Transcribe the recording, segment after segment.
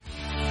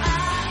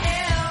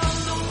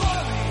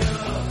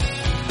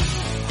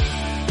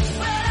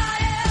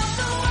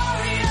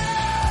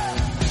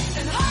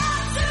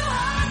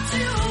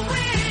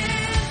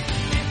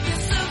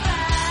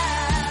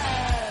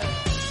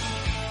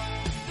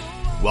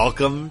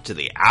Welcome to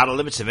the Outer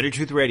Limits of Inner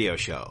Truth Radio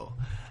Show.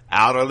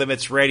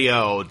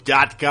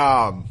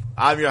 OuterLimitsRadio.com.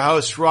 I'm your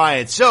host,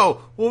 Ryan.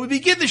 So, when we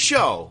begin the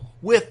show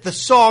with the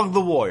song The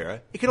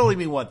Warrior, it can only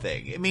mean one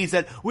thing. It means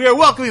that we are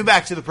welcoming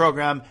back to the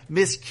program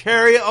Miss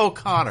Kerrie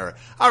O'Connor,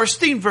 our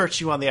esteemed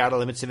virtue on the Outer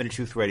Limits of Inner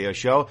Truth Radio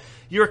Show.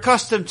 You're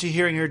accustomed to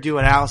hearing her do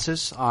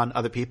analysis on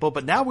other people,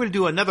 but now we're going to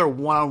do another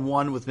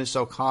one-on-one with Miss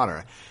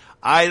O'Connor.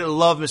 I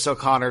love Miss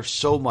O'Connor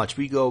so much.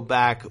 We go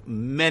back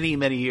many,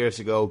 many years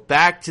ago,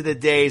 back to the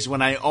days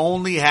when I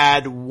only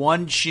had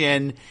one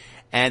chin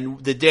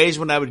and the days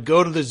when I would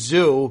go to the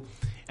zoo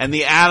and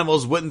the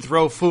animals wouldn't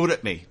throw food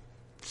at me.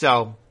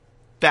 So,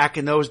 back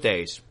in those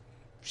days,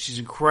 she's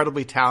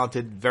incredibly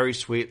talented, very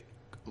sweet,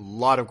 a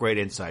lot of great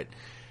insight.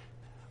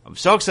 I'm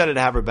so excited to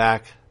have her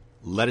back.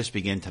 Let us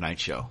begin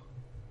tonight's show.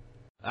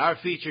 Our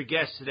featured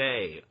guest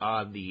today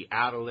on the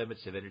Outer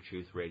Limits of Inner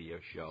Truth Radio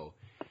Show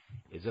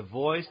is a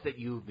voice that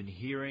you've been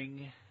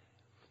hearing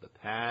for the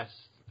past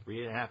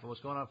 3.5,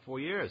 almost going on 4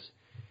 years.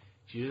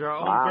 She's our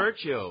own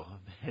Virtue,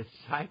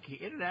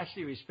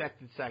 internationally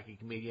respected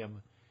psychic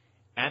medium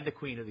and the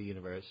queen of the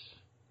universe,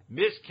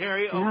 Miss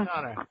Kerrie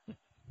O'Connor. You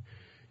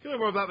can learn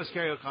more about Miss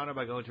Kerrie O'Connor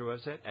by going to her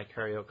website at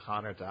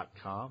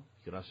KerrieO'Connor.com.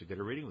 You can also get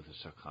a reading with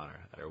Miss O'Connor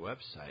at her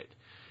website.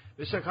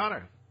 Miss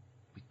O'Connor,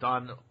 we've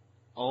done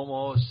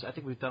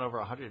we've done over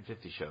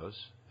 150 shows.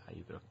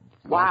 You've been a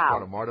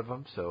part of more of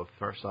them. So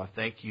first off,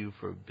 thank you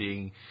for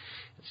being an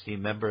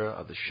esteemed member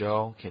of the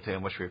show. Can't tell you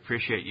how much we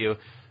appreciate you.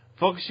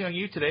 Focusing on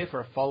you today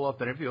for a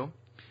follow-up interview.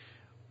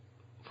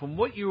 From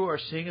what you are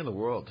seeing in the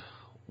world,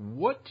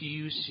 what do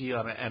you see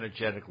on an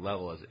energetic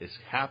level is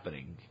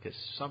happening? Because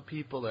some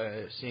people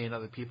are seeing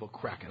other people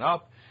cracking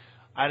up.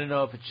 I don't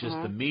know if it's just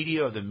the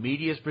media, or the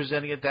media is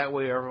presenting it that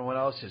way, or everyone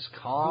else is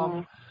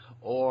calm.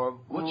 Or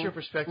what's your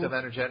perspective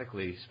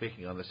energetically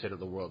speaking on the state of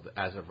the world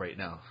as of right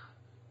now?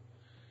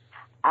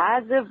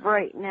 As of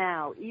right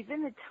now,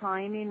 even the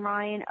timing,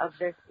 Ryan, of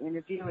this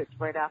interview, it's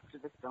right after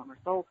the summer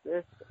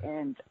solstice,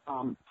 and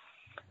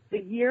the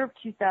year of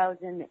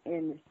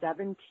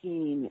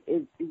 2017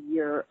 is the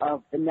year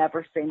of the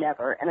never say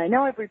never. And I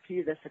know I've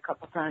repeated this a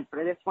couple times, but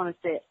I just want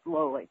to say it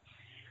slowly.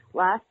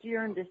 Last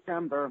year in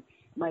December,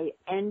 my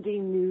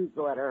ending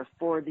newsletter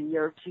for the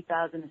year of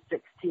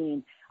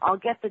 2016, I'll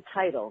get the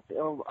titles.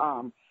 It'll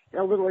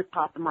literally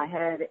pop in my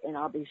head, and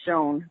I'll be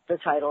shown the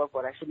title of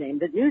what I should name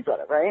the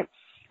newsletter, right?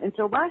 And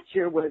so last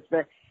year was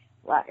the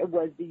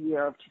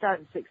year of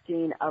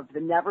 2016 of the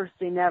never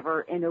say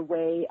never, in a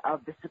way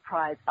of the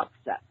surprise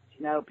upsets.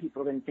 You know,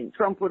 people didn't think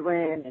Trump would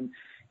win, and,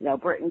 you know,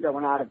 Britain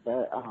going out of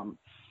the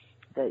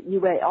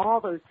UA, all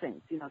those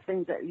things, you know,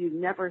 things that you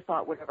never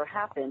thought would ever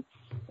happen.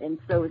 And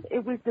so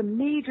it was a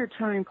major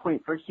turning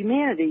point for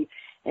humanity.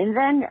 And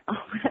then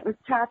when I was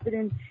tapping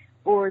in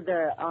for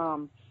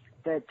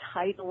the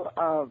title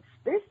of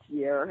this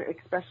year,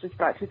 especially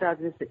throughout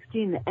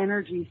 2016, the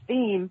energy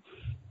theme,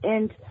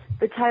 and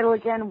the title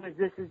again was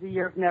 "This is the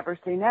Year of Never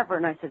Say Never."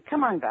 And I said,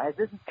 come on, guys,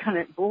 this is kind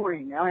of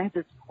boring. You know, I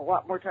have a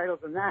lot more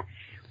titles than that.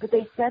 But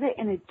they said it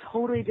in a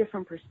totally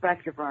different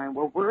perspective, Ryan,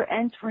 where we're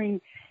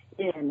entering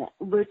in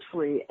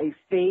literally a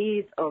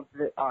phase of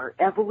our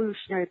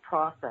evolutionary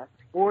process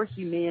for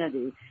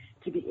humanity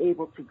to be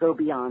able to go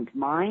beyond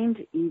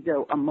mind,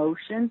 ego,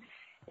 emotion.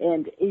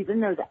 And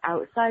even though the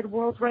outside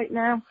world right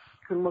now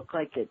can look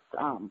like it's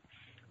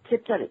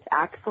tipped at its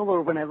axle,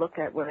 or when I look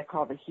at what I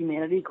call the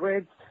humanity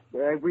grids,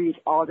 where I read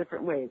all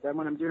different ways. And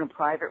when I'm doing a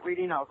private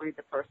reading, I'll read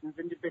the person's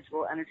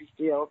individual energy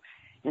field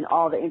and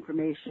all the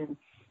information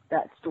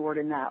that's stored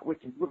in that,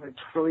 which is literally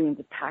trillions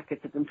of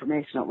packets of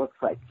information, it looks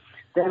like.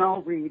 Then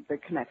I'll read the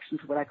connection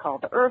to what I call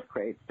the earth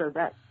grades. So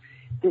that's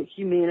the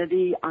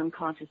humanity,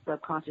 unconscious,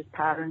 subconscious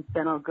patterns.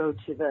 Then I'll go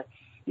to the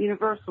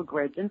universal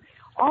grids. And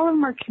all of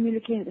them are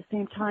communicating at the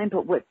same time.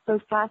 But what's so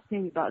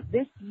fascinating about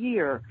this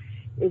year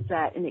is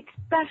that, and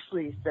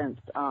especially since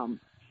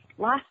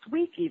last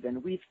week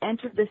even, we've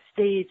entered this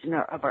stage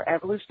of our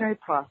evolutionary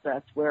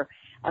process where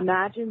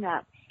imagine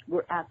that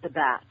we're at the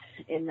bat,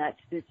 and that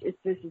this is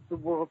the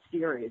World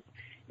Series,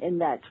 and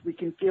that we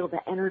can feel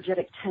the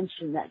energetic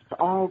tension that's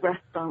all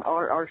rests on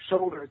our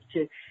shoulders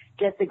to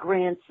get the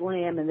grand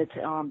slam, and the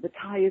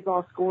tie is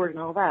all scored and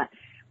all that.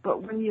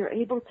 But when you're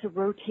able to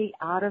rotate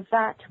out of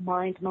that to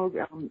mind,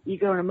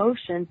 ego, and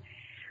emotion,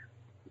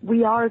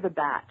 we are the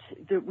bat.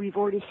 We've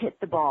already hit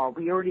the ball.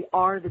 We already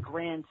are the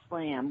grand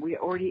slam. We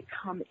already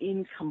come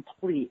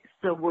incomplete.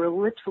 So we're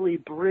literally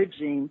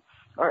bridging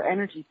our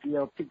energy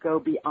field to go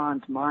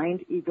beyond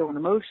mind, ego, and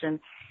emotion.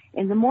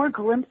 And the more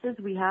glimpses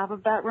we have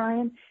of that,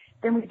 Ryan,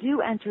 then we do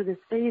enter this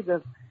phase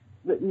of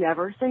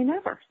never say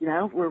never. You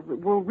know, we're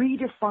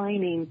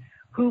redefining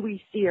who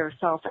we see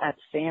ourselves as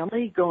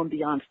family, going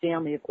beyond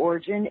family of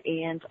origin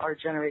and our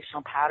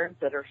generational patterns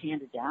that are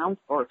handed down.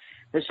 For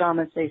the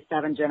shamans say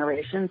 7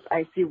 generations.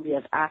 I see we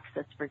have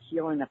access for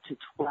healing up to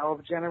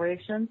 12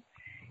 generations.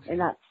 And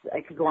that's,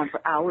 I could go on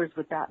for hours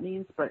what that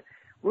means, but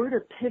we're at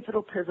a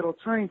pivotal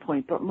turning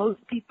point. But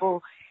most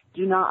people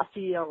do not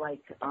feel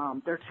like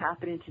they're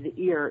tapping into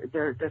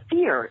the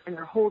fear, and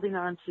they're holding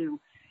on to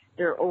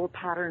their old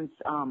patterns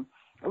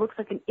it looks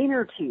like an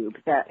inner tube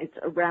that it's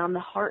around the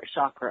heart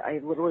chakra. I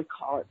literally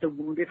call it the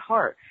wounded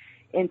heart.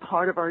 And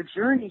part of our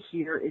journey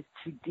here is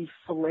to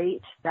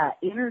deflate that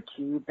inner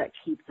tube that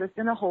keeps us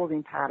in a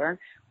holding pattern,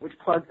 which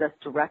plugs us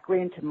directly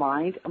into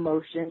mind,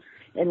 emotion,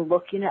 and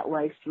looking at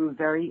life through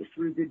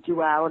the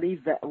duality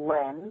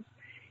lens.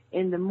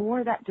 And the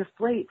more that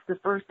deflates, the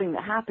first thing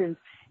that happens,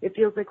 it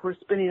feels like we're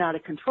spinning out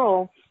of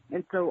control.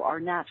 And so our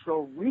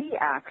natural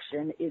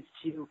reaction is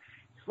to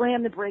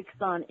slam the brakes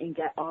on and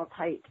get all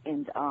tight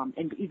and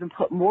even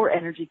put more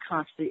energy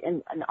consciously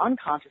and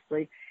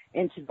unconsciously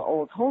into the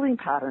old holding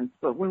patterns.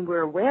 But when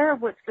we're aware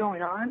of what's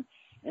going on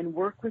and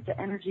work with the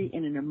energy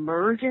in an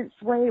emergence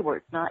way where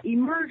it's not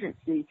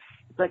emergency,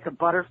 it's like a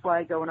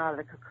butterfly going out of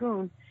the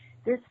cocoon,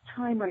 this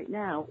time right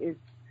now is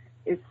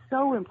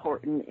so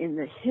important in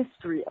the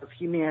history of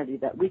humanity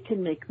that we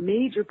can make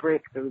major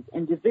breakthroughs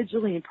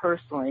individually and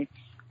personally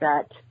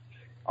that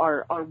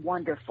are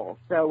wonderful.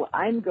 So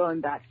I'm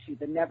going back to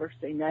the never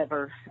say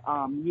never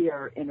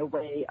year in a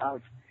way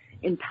of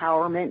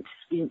empowerment,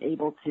 being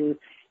able to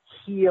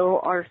heal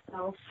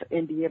ourselves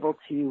and be able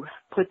to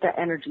put that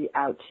energy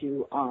out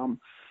to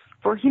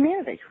for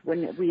humanity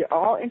when we are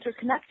all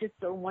interconnected.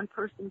 So when one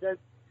person does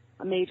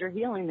a major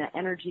healing, that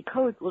energy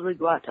codes literally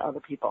go out to other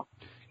people.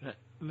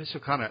 Ms.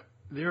 O'Connor,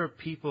 there are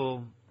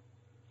people,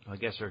 I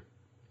guess, are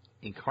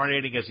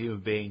incarnating as a human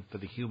being for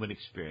the human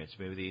experience,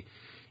 maybe the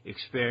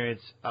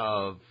experience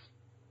of,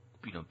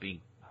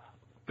 being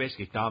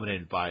basically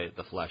dominated by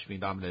the flesh,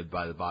 being dominated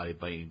by the body,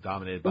 being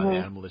dominated by the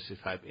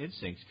animalistic type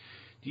instincts.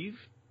 Do you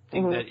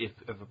think that if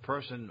a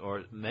person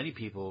or many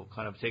people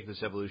kind of take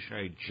this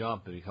evolutionary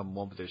jump and become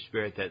one with their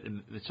spirit, that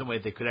in some way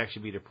they could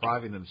actually be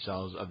depriving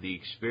themselves of the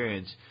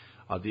experience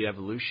of the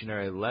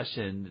evolutionary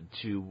lesson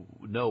to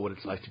know what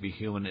it's like to be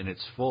human in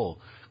its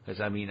full? Because,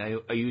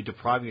 are you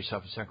depriving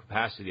yourself in some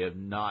capacity of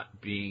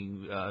not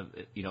being,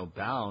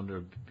 bound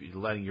or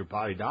letting your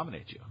body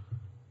dominate you?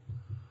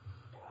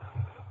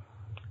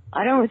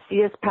 I don't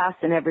see us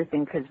passing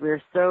everything because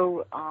we're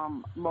so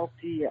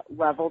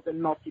multi-leveled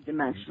and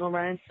multi-dimensional,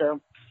 right? So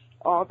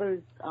all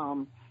those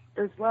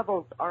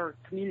levels are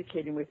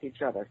communicating with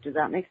each other. Does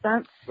that make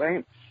sense,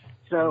 right?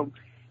 So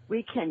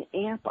we can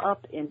amp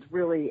up and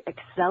really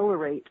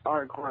accelerate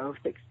our growth,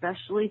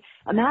 especially,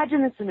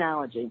 imagine this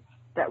analogy,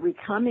 that we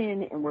come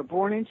in and we're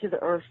born into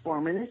the earth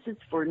form, and this is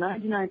for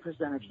 99%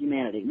 of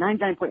humanity,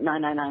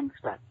 99.999%,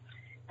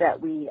 that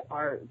we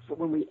are,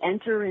 when we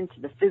enter into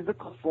the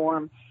physical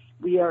form,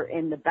 we are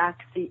in the back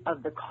seat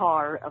of the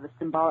car, of a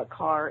symbolic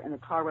car, and the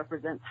car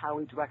represents how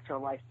we direct our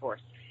life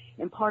force.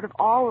 And part of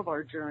all of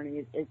our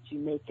journey is to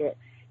make it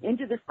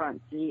into the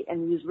front seat,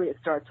 and usually it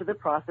starts with a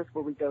process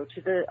where we go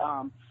to the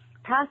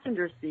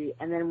passenger seat,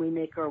 and then we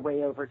make our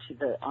way over to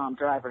the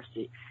driver's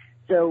seat.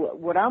 So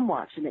what I'm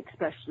watching,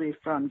 especially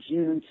from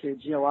June to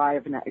January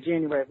of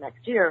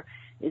next year,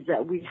 is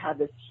that we have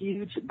this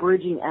huge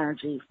bridging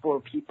energy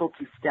for people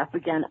to step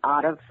again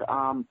out of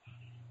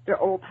their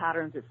old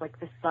patterns. It's like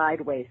the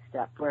sideways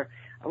step where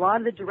a lot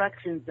of the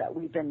directions that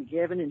we've been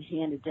given and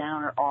handed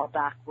down are all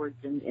backwards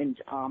and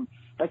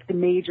like the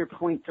major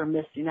points are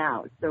missing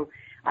out. So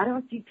I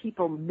don't see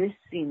people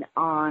missing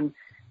on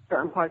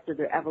certain parts of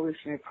their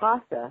evolutionary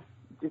process.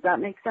 Does that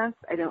make sense?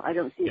 I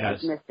don't see it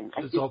as missing.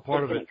 It's all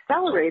part of it.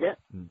 Accelerate it.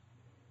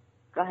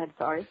 Go ahead,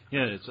 sorry.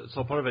 Yeah, it's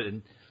all part of it.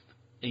 And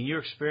in your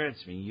experience,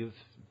 you've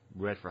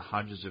read for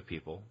hundreds of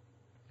people,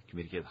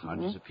 communicated with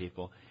hundreds of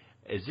people.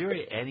 Is there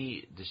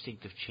any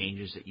distinctive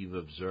changes that you've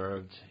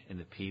observed in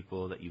the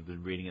people that you've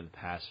been reading in the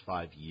past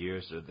 5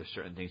 years? Are there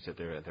certain things that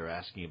they're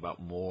asking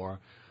about more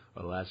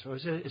or less? Or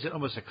is it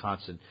almost a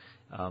constant?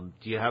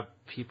 Do you have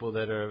people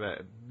that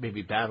are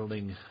maybe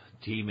battling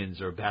demons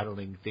or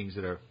battling things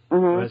that are,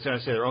 I'm not going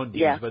to say their own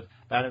demons, but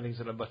battling things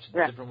in a much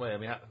different way?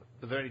 Are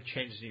there any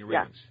changes in your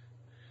readings?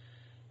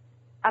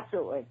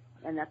 Absolutely.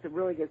 And that's a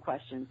really good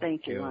question.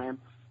 Thank you, Ryan.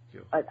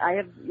 I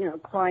have,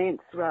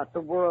 clients throughout the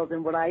world,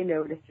 and what I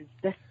notice is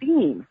the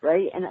theme,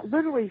 right? And it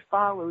literally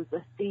follows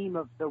the theme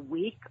of the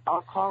week,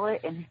 I'll call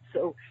it, and it's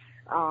so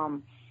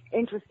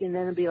interesting.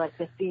 Then it'll be like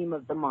the theme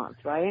of the month,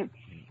 right?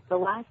 The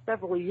last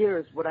several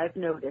years, what I've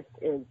noticed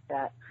is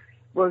that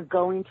we're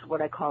going to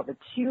what I call the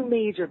two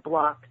major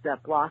blocks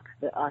that block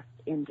us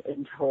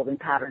into holding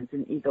patterns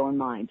in ego and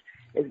mind,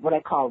 is what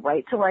I call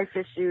right to life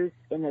issues,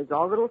 and there's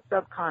all little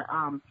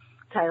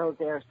titles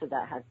there, so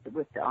that has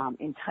with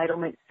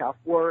entitlement,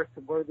 self-worth,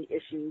 worthy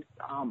issues,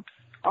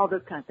 all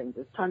those kind of things.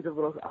 There's tons of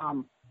little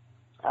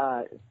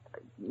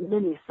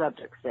mini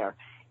subjects there.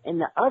 And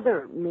the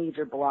other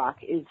major block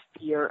is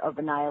fear of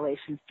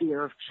annihilation,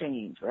 fear of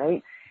change,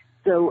 right?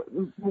 So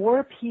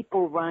more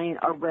people, Ryan,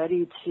 are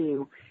ready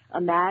to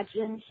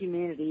imagine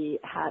humanity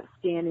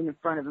standing in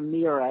front of a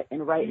mirror,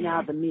 and right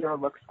now the mirror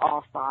looks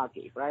all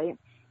foggy, right?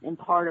 And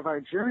part of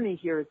our journey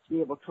here is to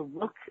be able to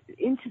look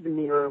into the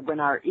mirror when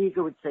our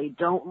ego would say,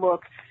 don't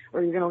look,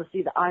 or you're going to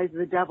see the eyes of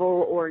the devil,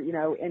 or,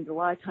 and a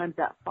lot of times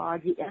that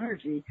foggy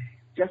energy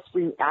just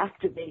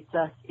reactivates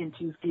us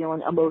into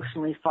feeling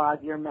emotionally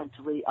foggy or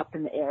mentally up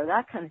in the air,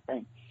 that kind of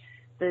thing.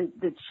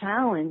 The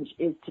challenge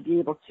is to be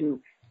able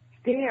to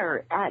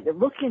stare at,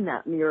 look in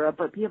that mirror,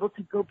 but be able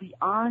to go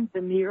beyond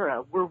the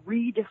mirror. We're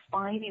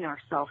redefining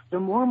ourselves. So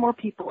more and more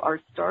people are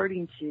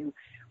starting to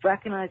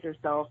recognize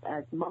ourselves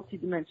as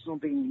multidimensional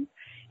beings.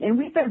 And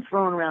we've been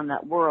throwing around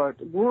that word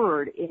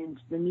in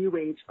the New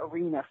Age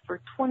arena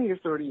for 20 or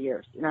 30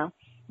 years, you know,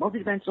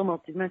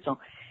 multidimensional.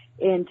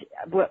 And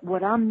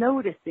what I'm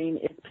noticing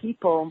is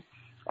people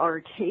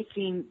are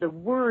taking the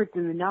words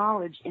and the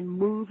knowledge and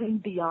moving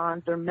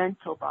beyond their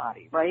mental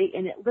body, right?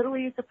 And it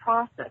literally is a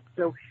process.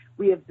 So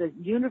we have the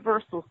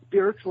universal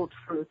spiritual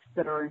truths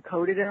that are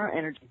encoded in our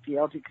energy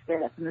field. You could say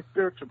that's in the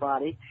spiritual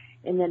body,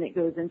 and then it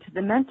goes into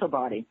the mental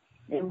body.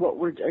 And what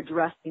we're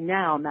addressing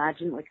now,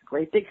 imagine like a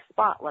great big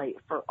spotlight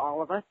for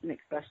all of us, and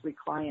especially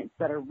clients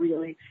that are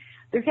really,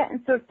 they're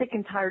getting so sick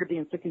and tired of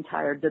being sick and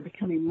tired. They're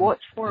becoming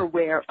much more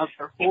aware of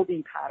their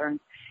holding patterns.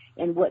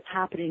 And what's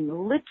happening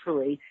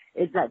literally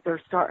is that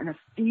they're starting to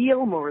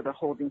feel more of the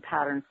holding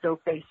patterns. So if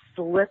they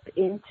slip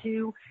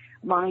into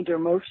mind or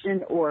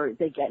emotion, or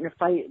they get in a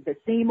fight, the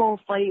same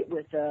old fight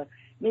with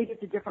maybe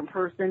it's a different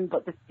person,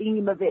 but the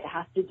theme of it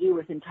has to do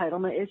with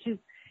entitlement issues,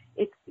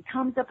 it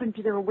comes up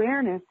into their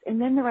awareness, and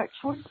then they're at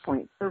choice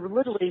points. So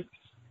literally,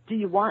 do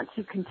you want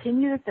to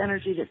continue this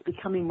energy that's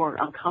becoming more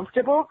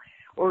uncomfortable,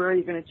 or are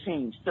you going to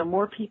change? So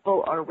more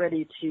people are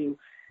ready to,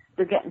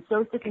 they're getting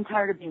so sick and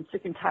tired of being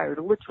sick and tired,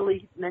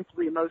 literally,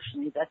 mentally,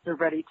 emotionally, that they're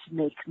ready to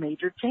make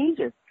major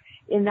changes.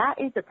 And that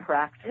is a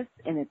practice,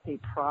 and it's a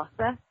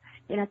process.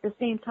 And at the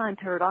same time,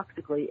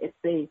 paradoxically,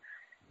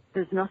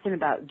 there's nothing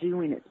about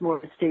doing. It's more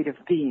of a state of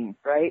being,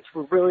 right?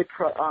 We're really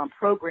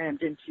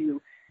programmed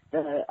into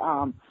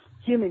the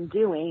human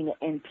doing,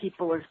 and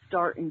people are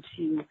starting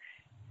to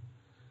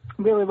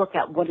really look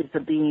at what does the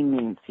being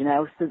means, you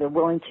know? So they're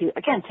willing to,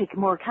 again, take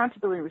more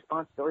accountability and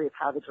responsibility of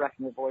how they're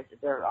directing their voice,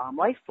 their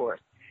life force.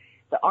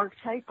 The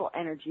archetypal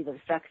energy that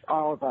affects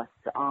all of us,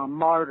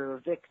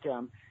 martyr,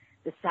 victim,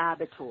 the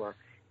saboteur,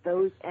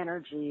 those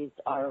energies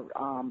are,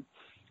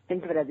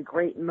 think of it as a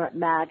great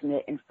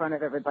magnet in front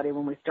of everybody.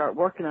 When we start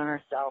working on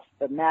ourselves,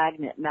 the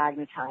magnet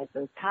magnetizes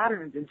those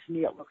patterns, and to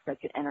me it looks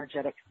like an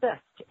energetic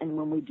fist. And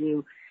when we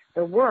do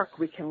the work,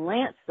 we can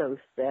lance those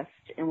fists,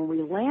 and when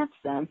we lance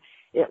them,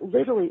 it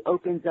literally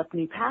opens up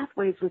new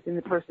pathways within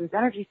the person's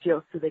energy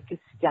field so they can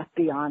step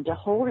beyond a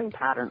holding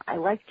pattern. I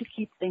like to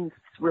keep things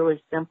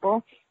really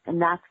simple,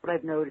 and that's what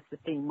I've noticed the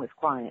theme with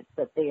clients,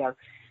 that they are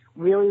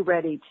really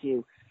ready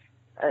to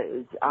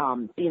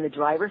be in the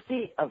driver's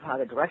seat of how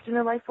they're directing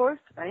their life force,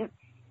 right?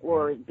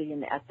 Or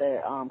being at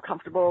the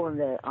comfortable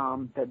and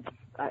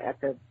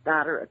at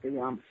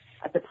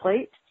the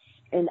plate.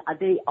 And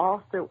they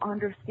also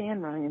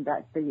understand, Ryan,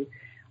 that the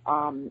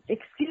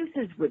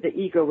excuses the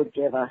ego would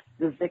give us,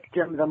 the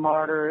victim, the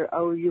martyr,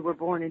 oh, you were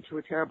born into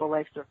a terrible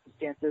life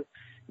circumstances,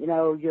 you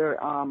know,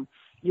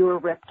 you were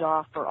ripped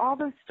off, or all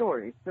those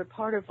stories. They're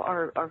part of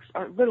our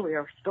literally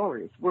our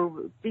stories. We're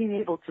being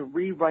able to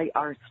rewrite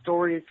our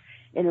stories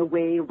in a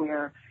way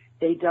where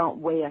they don't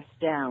weigh us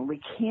down. We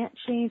can't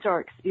change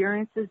our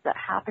experiences that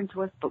happen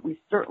to us, but we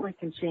certainly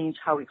can change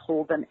how we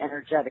hold them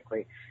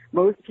energetically.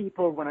 Most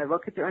people, when I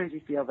look at their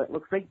energy field, it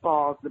looks like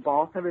balls. The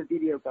balls have a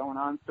video going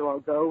on, so I'll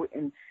go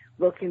and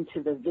look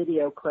into the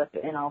video clip,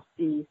 and I'll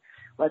see,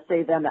 let's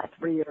say, them at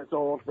 3 years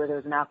old, where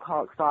there's an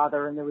alcoholic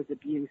father and there was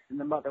abuse, and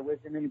the mother was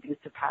in an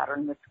abusive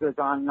pattern. This goes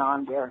on and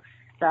on, where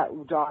that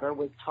daughter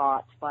was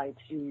taught by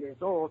 2 years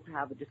old to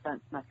have a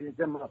defense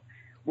mechanism of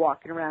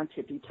walking around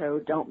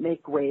tippy-toed, don't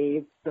make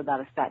waves, so that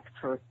affects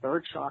her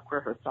third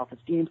chakra, her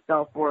self-esteem,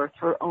 self-worth,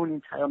 her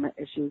own entitlement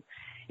issues.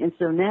 And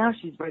so now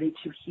she's ready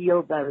to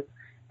heal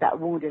that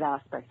wounded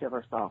aspect of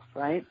herself,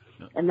 right?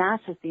 Yeah. And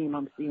that's a theme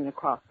I'm seeing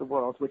across the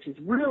world, which is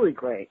really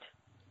great.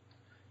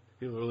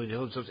 People really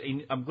do. So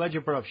I'm glad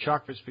you brought up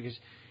chakras, because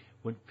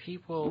when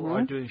people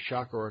are doing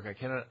chakra work, I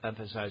cannot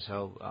emphasize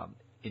how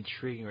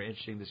intriguing or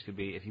interesting this could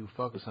be. If you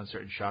focus on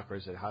certain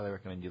chakras, I highly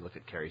recommend you look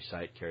at Kerrie's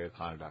site,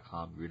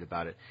 KerrieO'Connor.com, read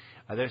about it.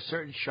 Are there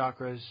certain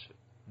chakras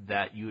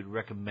that you would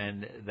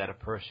recommend that a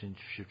person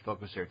should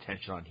focus their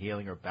attention on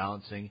healing or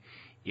balancing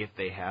if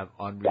they have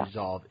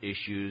unresolved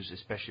issues,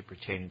 especially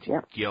pertaining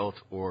to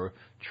guilt or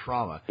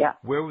trauma? Yeah.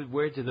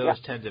 Where do those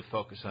tend to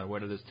focus on?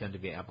 Where do those tend to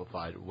be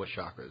amplified? What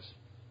chakras?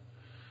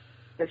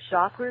 The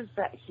chakras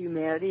that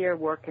humanity are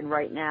working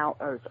right now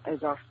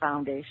is our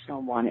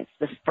foundational one. It's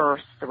the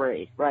first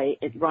three, right?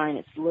 Ryan,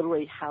 it's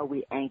literally how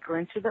we anchor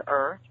into the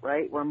earth,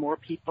 right? Where more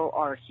people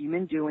are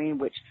human doing,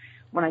 which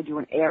when I do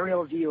an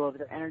aerial view of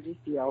their energy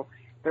field,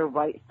 their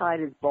right side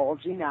is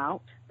bulging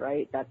out,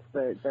 right? That's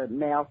the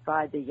male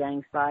side, the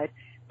yang side.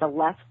 The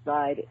left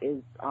side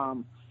is,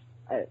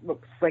 it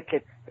looks like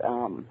it's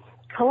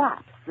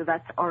collapsed. So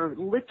that's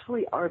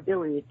literally our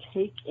ability to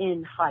take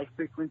in high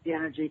frequency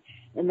energy,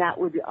 and that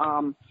would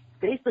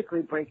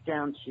basically break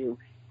down to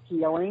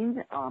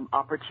healing,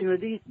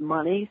 opportunities,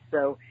 money.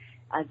 So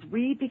as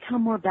we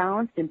become more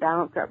balanced and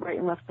balance that right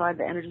and left side of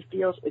the energy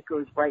field, it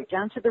goes right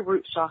down to the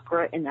root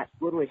chakra, and that's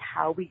literally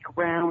how we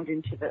ground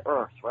into the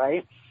earth,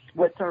 right?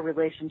 What's our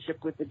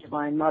relationship with the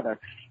Divine Mother?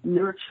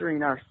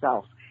 Nurturing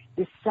ourselves.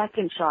 The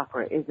second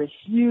chakra is a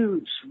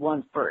huge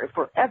one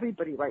for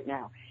everybody right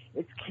now.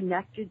 It's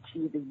connected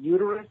to the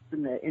uterus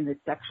and the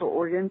sexual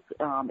organs,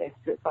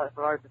 as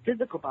far as the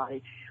physical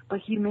body. But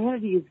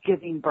humanity is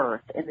giving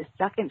birth, and the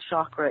second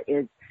chakra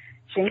is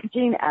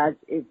changing, as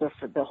is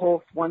the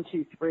whole 1,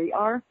 2, 3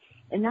 are,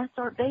 and that's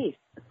our base.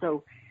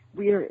 So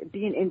we are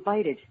being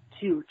invited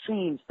to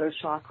change those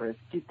chakras,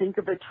 to think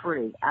of a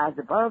tree as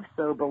above,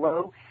 so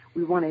below.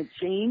 We want to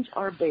change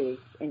our base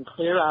and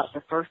clear out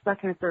the first,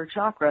 second, and third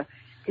chakra,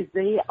 because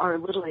they are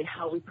literally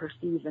how we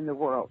perceive in the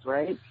world,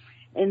 right?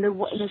 And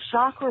the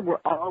chakra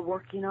we're all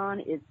working on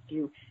is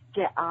to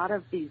get out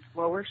of these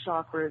lower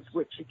chakras,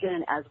 which,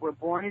 again, as we're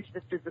born into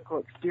the physical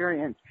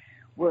experience,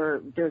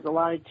 where there's a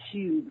lot of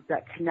tubes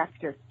that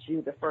connect us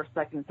to the first,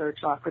 second, and third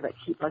chakra that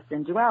keep us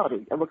in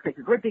duality. It looks like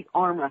a great big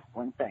arm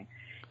wrestling thing.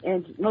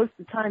 And most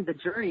of the time the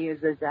journey is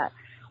that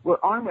we're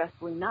arm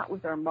wrestling not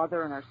with our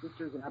mother and our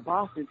sisters and our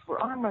bosses. We're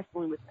arm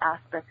wrestling with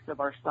aspects of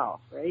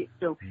ourselves, right?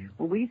 So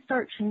when we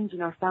start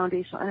changing our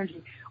foundational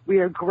energy, we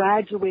are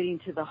graduating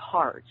to the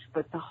heart.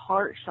 But the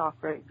heart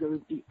chakra goes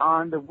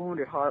beyond the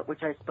wounded heart,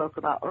 which I spoke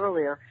about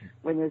earlier,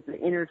 when there's the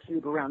inner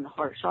tube around the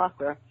heart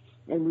chakra.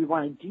 And we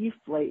want to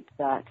deflate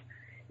that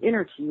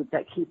inner tube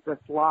that keeps us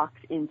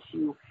locked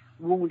into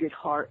wounded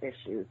heart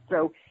issues.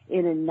 So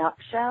in a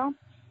nutshell,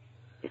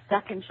 the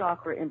second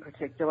chakra in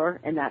particular,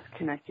 and that's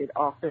connected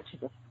also to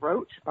the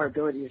throat, our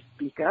ability to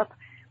speak up.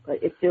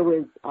 But if there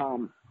was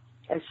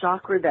a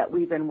chakra that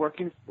we've been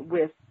working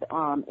with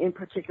in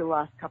particular the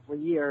last couple of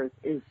years,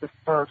 is the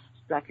first,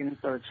 second, and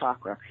third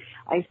chakra.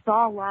 I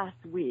saw last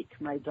week,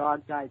 my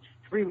dog died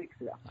 3 weeks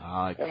ago.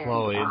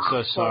 Chloe, I'm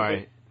so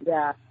sorry.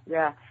 Yeah.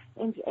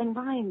 And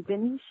Ryan,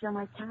 Benicia,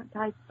 my cat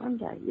died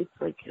Sunday. It's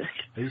like...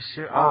 Are you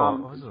serious?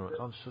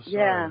 I'm so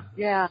sorry.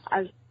 Yeah.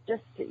 I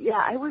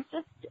was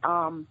just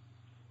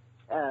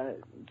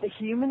the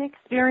human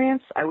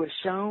experience. I was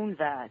shown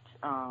that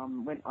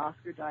when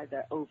Oscar died,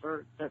 that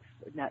over the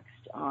next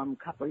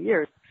couple of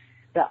years,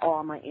 that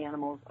all my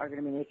animals are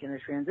going to be making a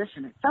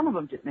transition. And some of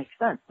them didn't make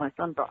sense. My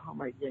son brought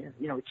home a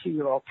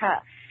 2-year-old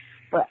cat.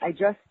 But I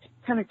just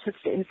kind of took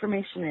the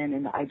information in,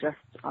 and I just...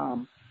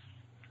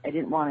 I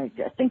didn't want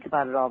to think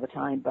about it all the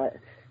time, but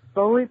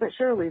slowly but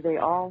surely they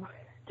all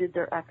did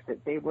their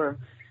exit. They were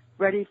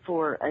ready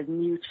for a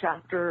new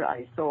chapter.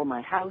 I sold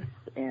my house,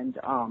 and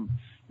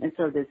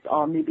so there's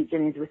all new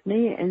beginnings with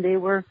me, and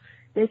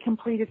they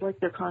completed like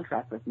their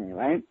contract with me,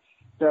 right?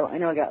 So I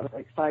know I got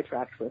like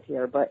sidetracked with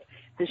here, but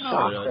the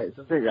chakras,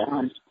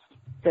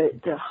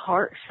 the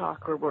heart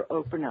chakra were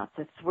open up,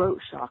 the throat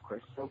chakra.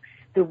 So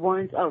the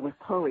ones, with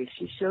Chloe,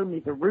 she showed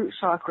me the root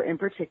chakra in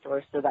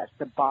particular, so that's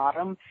the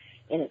bottom,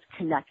 and it's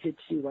connected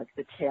to like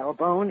the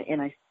tailbone,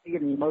 and I see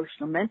in the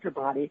emotional mental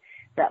body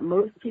that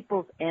most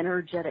people's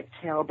energetic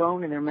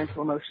tailbone and their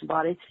mental emotion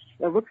body,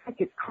 it looks like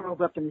it's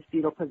curled up in the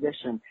fetal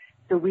position.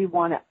 So we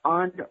want to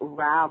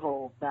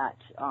unravel that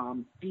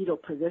fetal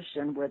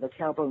position where the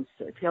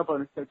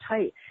tailbone is so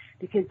tight,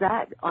 because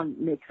that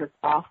makes us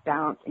off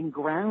balance and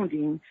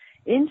grounding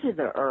into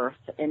the earth.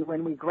 And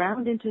when we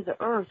ground into the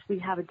earth, we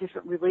have a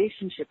different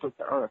relationship with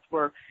the earth.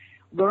 We're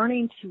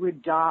learning to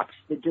adopt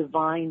the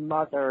divine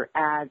mother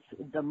as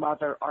the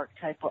mother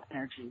archetypal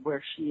energy,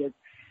 where she is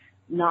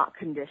not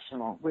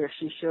conditional, where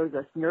she shows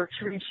us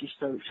nurturing, she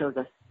shows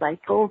us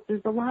cycles.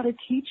 There's a lot of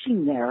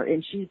teaching there,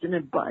 and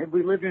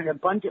we live in an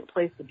abundant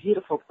place, a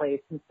beautiful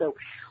place. And so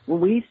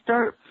when we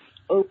start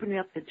opening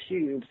up the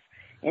tubes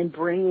and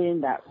bring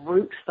in that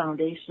root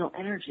foundational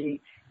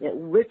energy, it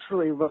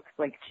literally looks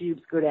like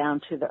tubes go down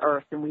to the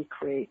earth, and we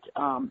create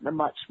a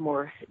much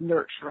more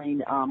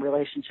nurturing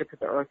relationship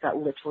with the earth that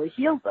literally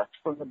heals us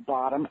from the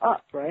bottom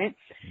up, right?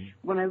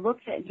 When I look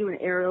at do an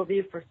aerial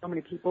view for so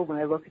many people, when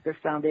I look at their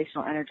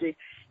foundational energy,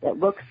 it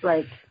looks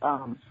like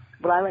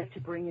what I like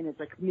to bring in is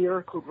like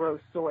miracle grow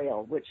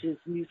soil, which is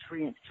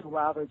nutrients to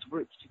allow those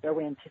roots to go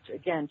in to,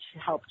 again, to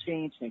help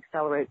change and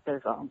accelerate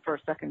their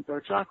first, second,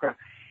 third chakra.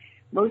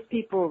 Most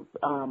people,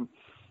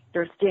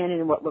 they're standing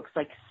in what looks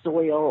like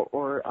soil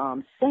or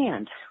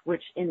sand,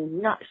 which in a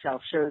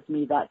nutshell shows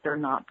me that they're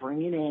not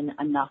bringing in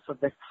enough of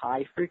this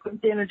high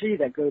frequency energy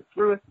that goes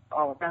through us,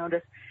 all around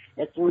us.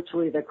 It's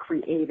literally the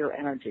creator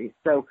energy.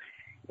 So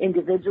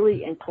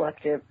individually and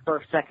collective,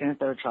 first, second, and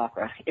third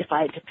chakra. If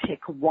I had to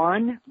pick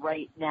one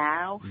right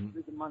now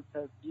through the month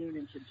of June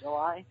into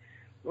July,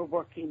 we're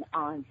working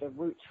on the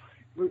root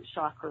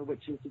chakra,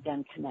 which is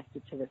again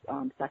connected to this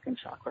second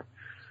chakra.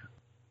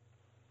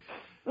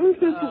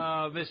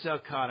 Miss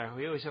O'Connor,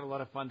 we always have a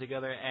lot of fun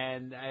together,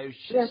 and I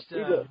just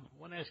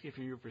want to ask you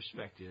from your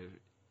perspective,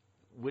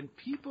 when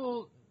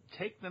people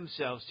take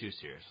themselves too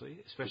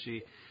seriously,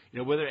 especially,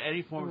 whether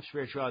any form of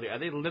spirituality, are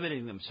they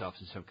limiting themselves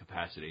in some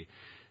capacity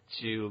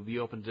to be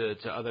open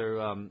to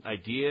other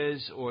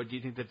ideas, or do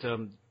you think that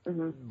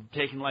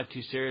taking life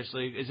too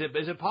seriously, is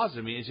it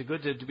positive? I mean, is it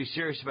good to be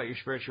serious about your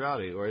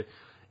spirituality, or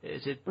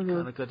is it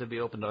kind of good to be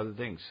open to other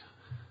things?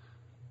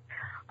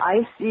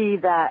 I see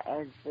that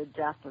as the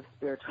death of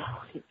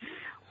spirituality.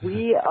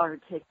 We are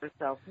taking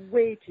ourselves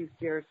way too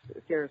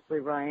seriously,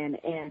 Ryan,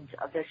 and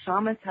the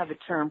shamans have a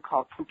term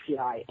called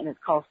pupiai, and it's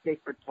called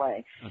sacred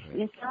play. Okay.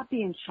 And it's not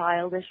being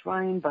childish,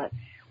 Ryan, but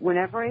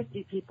whenever I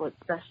see people,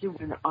 especially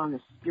when they're on the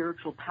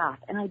spiritual path,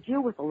 and I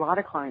deal with a lot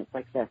of clients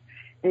like this,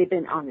 they've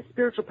been on the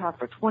spiritual path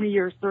for 20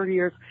 years, 30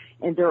 years,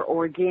 and they're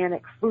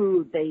organic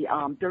food.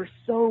 They're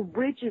so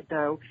rigid,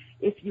 though.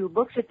 If you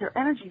looked at their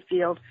energy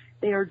field,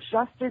 they are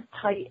just as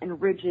tight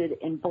and rigid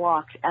and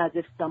blocked as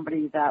if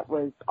somebody that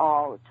was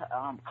all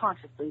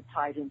consciously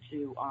tied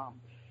into,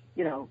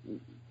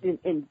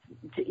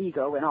 into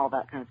ego and all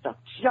that kind of stuff,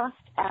 just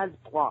as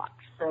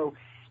blocked. So,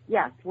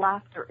 yes,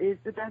 laughter is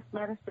the best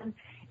medicine,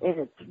 and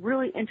it's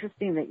really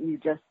interesting that you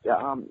just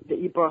that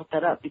you brought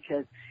that up,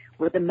 because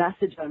with the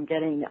message I'm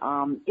getting,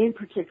 in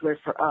particular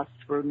for us,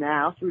 through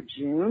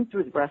June,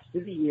 through the rest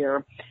of the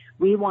year,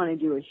 we want to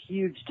do a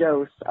huge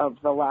dose of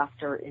the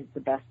laughter is the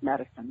best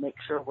medicine. Make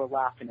sure we're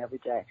laughing every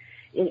day.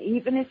 And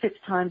even if it's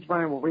times,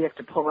 Brian, where we have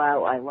to pull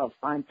out, I love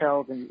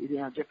Seinfeld and,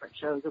 different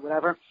shows or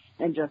whatever,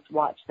 and just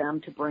watch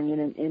them to bring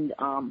in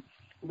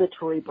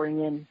literally bring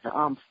in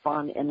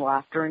fun and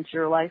laughter into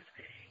your life.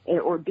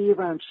 Or be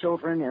around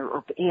children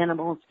or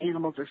animals.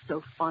 Animals are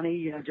so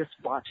funny, just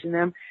watching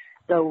them.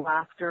 So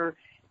laughter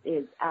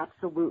is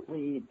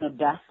absolutely the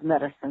best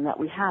medicine that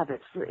we have.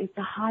 It's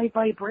a high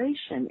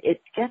vibration.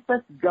 It gets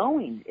us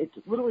going. It's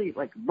literally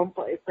like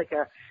it's like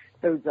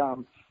those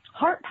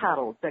heart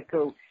paddles that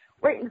go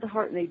right into the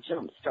heart and they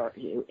jumpstart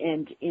you.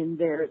 And in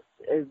there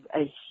is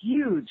a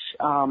huge,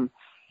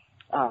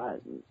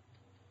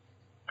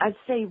 I'd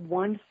say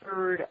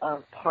 1/3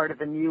 of part of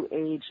the New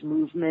Age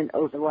movement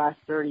over the last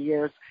 30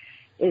 years.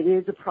 It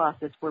is a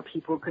process where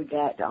people could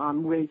get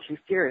way too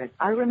serious.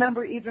 I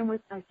remember even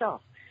with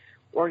myself,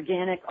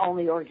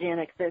 only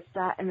organic, this,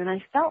 that, and then I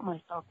felt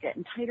myself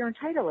getting tighter and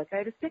tighter, like I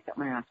had a stick up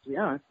my ass, to be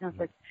honest. And I was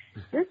like,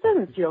 this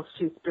doesn't feel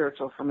too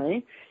spiritual for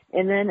me.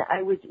 And then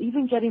I was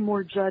even getting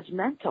more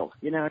judgmental,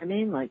 you know what I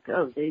mean? Like,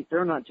 oh,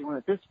 they're not doing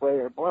it this way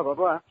or blah, blah,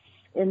 blah.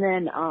 And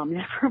then,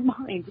 never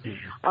mind,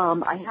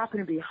 I happen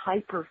to be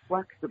hyper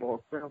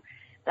flexible, so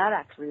that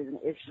actually is an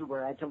issue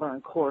where I had to learn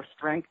core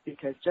strength,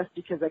 because just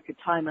because I could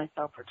tie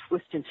myself or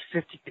twist into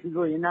 50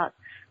 million knots,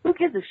 who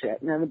gives a shit?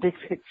 The big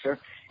picture.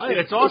 I think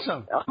it's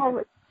awesome.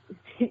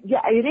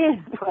 Yeah, it is.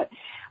 But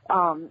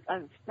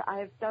I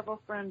have several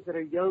friends that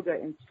are yoga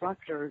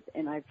instructors,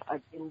 and I've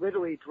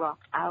literally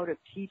dropped out of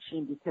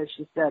teaching because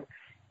she said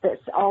this.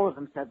 All of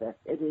them said this.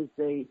 It is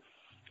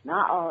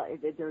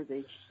there's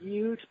a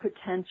huge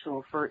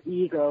potential for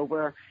ego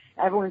where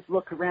everyone's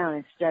looking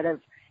around instead of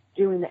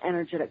doing the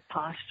energetic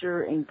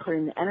posture and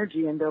putting the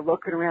energy in. They're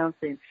looking around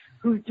saying,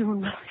 who's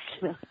doing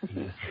what?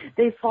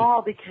 They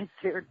fall because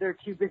they're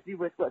too busy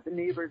with what the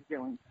neighbor's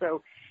doing.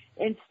 So,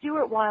 and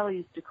Stuart Wiley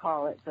used to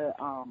call it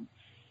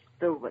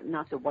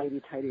not the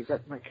whitey tighties,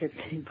 that's my kid's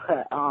name,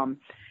 but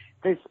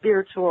the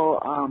spiritual,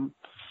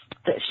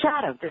 the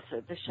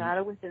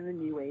shadow within the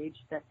New Age,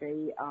 that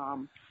they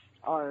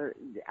are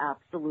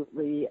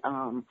absolutely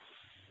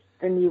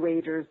the New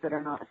Agers that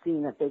are not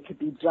seeing that they could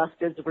be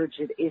just as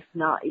rigid, if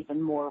not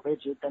even more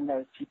rigid, than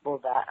those people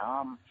that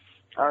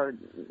are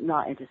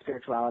not into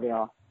spirituality at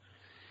all.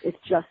 It's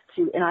just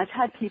and I've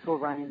had people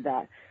running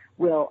that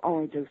will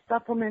only do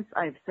supplements.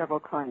 I have several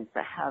clients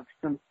that have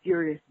some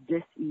serious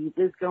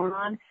dis-eases going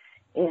on,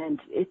 and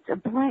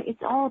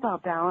it's all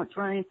about balance,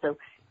 Ryan. So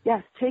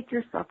yes, take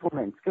your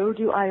supplements, go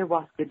do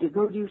ayahuasca,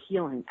 go do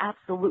healing,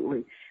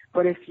 absolutely.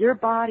 But if your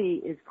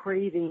body is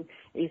craving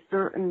a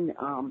certain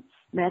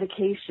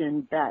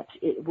medication that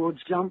it will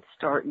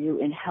jumpstart you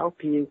and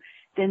help you,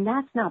 then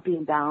that's not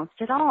being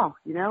balanced at all.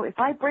 If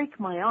I break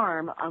my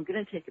arm, I'm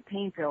going to take a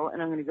pain pill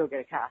and I'm going to go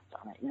get a cast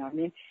on it. You know what I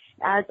mean?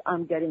 As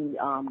I'm getting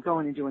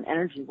going and doing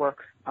energy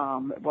work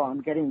while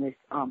I'm getting these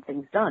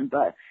things done.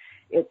 But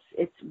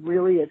it's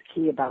really is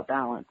key about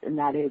balance, and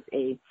that is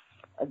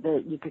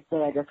you could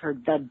say, I just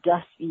heard, the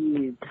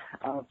dis-ease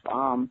of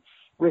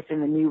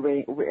within the New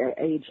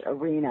Age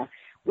arena,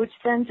 which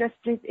then just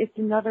it's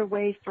another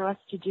way for us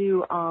to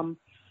do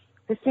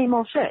the same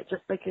old shit,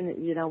 just like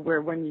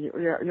where when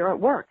you're at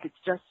work. It's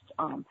just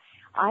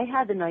I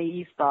had the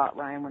naive thought,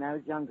 Ryan, when I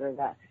was younger,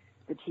 that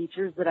the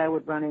teachers that I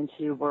would run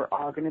into were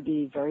all going to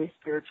be very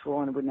spiritual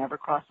and would never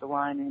cross the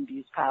line and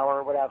abuse power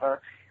or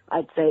whatever.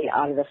 I'd say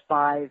out of the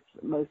 5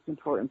 most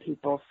important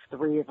people,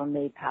 3 of them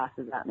made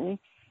passes at me.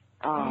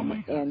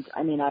 And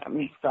I mean, I don't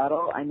mean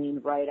subtle, I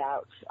mean right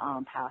out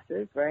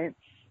passes, right?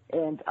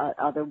 And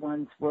other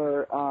ones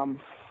were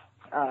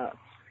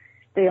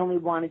they only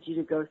wanted you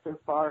to go so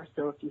far,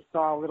 so if you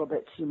saw a little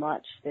bit too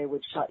much, they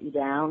would shut you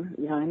down,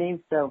 you know what I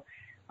mean? So,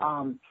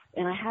 and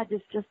I had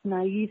this just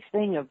naive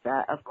thing of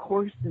that, of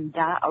course, in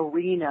that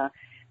arena,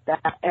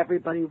 that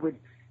everybody would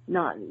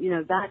not,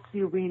 that's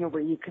the arena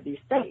where you could be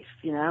safe,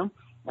 And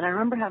I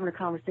remember having a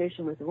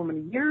conversation with a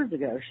woman years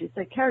ago. She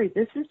said, Kerrie,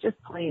 this is just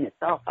playing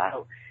itself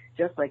out,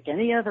 just like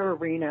any other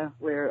arena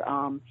where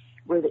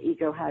the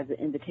ego has an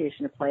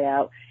invitation to play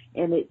out.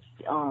 And it's,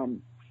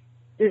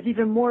 there's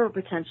even more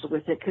potential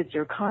with it because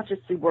you're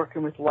consciously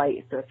working with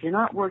light. So if you're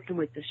not working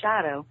with the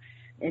shadow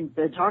and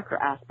the darker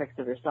aspects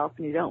of yourself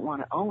and you don't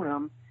want to own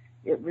them,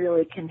 it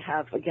really can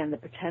have, again, the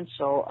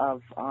potential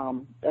of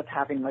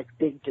having like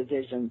big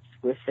divisions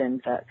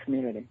within that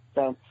community.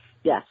 So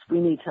yes, we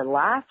need to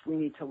laugh. We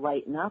need to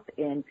lighten up.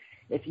 And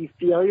if you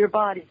feel your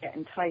body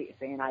getting tight,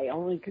 saying, I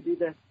only could do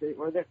this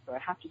or this, or I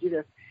have to do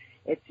this,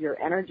 if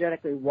you're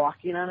energetically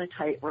walking on a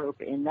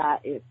tightrope, in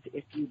that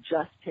if you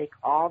just take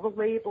all the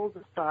labels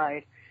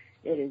aside,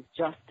 it is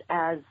just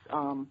as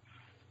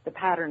the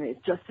pattern is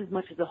just as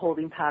much as a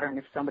holding pattern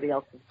if somebody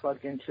else is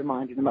plugged into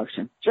mind and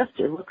emotion. Just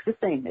it looks the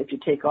same if you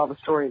take all the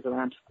stories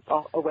around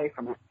away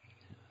from it.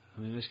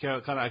 I mean, Ms. Kerrie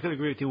O'Connor, I couldn't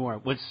agree with you more.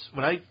 When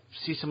I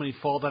see somebody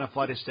fall down a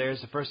flight of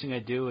stairs, the first thing I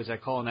do is I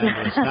call an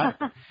ambulance.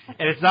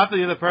 And it's not for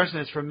the other person,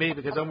 it's for me,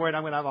 because I'm worried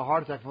I'm going to have a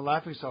heart attack from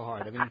laughing so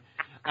hard. I mean,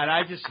 and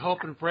I just hope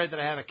and pray that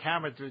I have a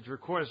camera to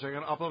record it so I'm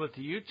going to upload it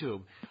to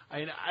YouTube. I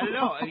mean, I don't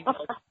know. I mean,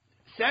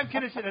 Sam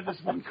Kinison had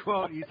this one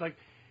quote. He's like,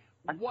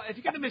 what, if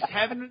you're going to miss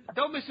heaven,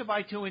 don't miss it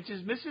by 2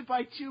 inches, miss it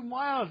by 2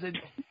 miles. And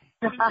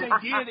this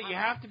idea that you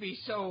have to be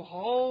so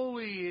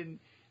holy and,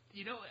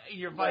 you know,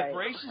 your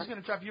vibration is going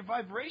to drop. Your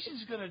vibration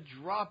is going to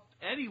drop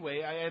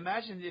anyway. I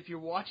imagine if you're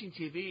watching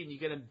TV and you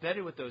get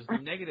embedded with those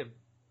negative,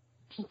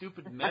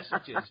 stupid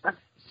messages,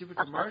 stupid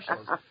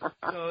commercials.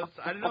 So it's,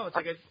 I don't know. It's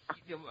like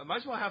you know,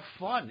 might as well have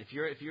fun. If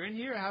you're in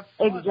here, have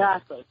fun.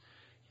 Exactly.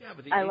 Yeah,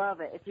 but I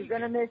love it. If you're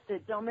going to miss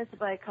it, don't miss it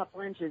by a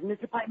couple inches. Miss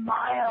it by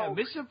miles. Yeah,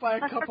 miss it by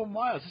a couple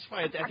miles. That's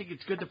why I think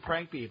it's good to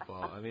prank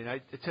people. I mean, I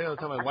tell you all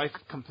the time, my wife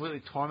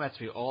completely torments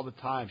me all the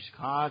time. She's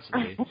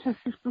constantly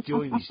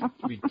doing these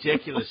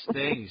ridiculous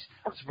things.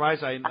 I'm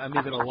surprised I'm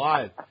even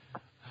alive.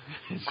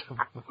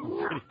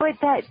 But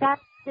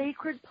that's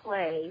sacred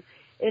play,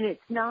 and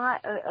it's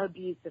not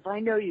abusive.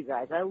 I know you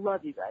guys. I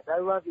love you guys. I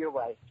love your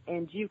wife.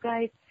 And you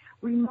guys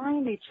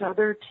remind each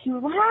other to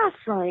laugh,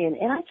 Ryan.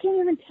 And I can't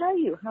even tell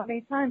you how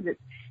many times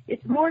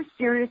it's more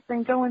serious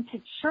than going to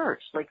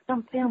church. Like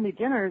some family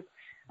dinners,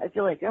 I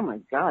feel like, oh my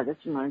God, this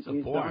reminds me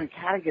of the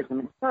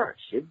catechism in church.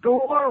 It's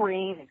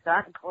boring,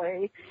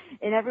 exactly.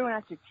 And everyone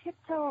has to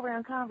tiptoe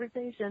around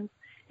conversations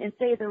and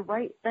say the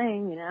right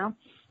thing, you know.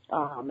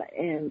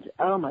 And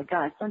oh my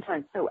God,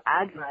 sometimes so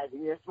agonizing.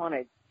 You just want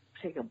to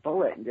take a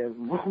bullet and just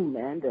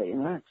mandate, you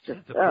know. It's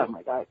just, oh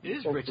my God. It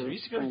is, Richard. We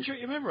used to go to church.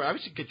 You remember, I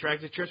used to get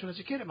dragged to church when I was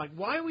a kid. I'm like,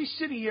 why are we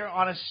sitting here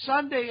on a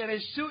Sunday in a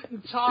suit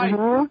and tie?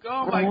 Oh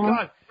my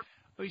God.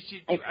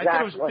 I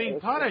thought it was being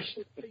punished.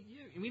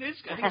 I mean, I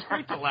think it's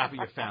great to laugh at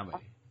your family.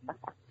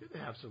 Good to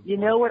have some you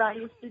fun. know what I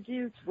used to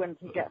do to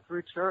get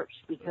through church,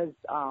 because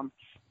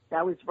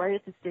that was right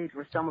at the stage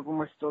where some of them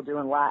were still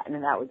doing Latin,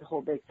 and that was a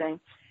whole big thing.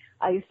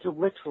 I used to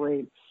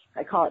literally,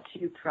 I call it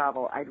tube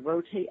travel. I'd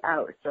rotate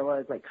out, so I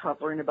was like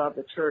hovering above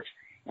the church,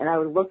 and I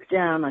would look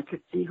down. I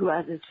could see who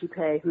had a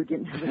toupee, who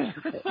didn't have a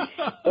toupee,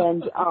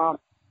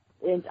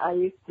 and I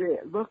used to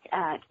look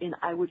at, and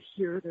I would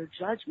hear their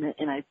judgment,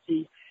 and I'd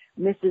see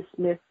Mrs.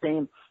 Smith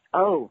saying,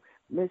 "Oh,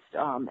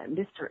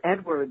 Mr.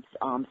 Edwards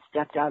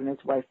stepped out on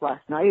his wife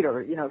last night,"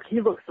 or, you know,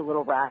 he looks a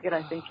little ragged.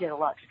 I think he had a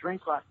lot to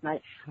drink last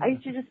night. I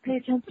used to just pay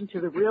attention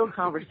to the real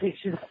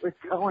conversation that was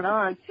going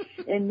on,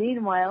 and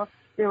meanwhile,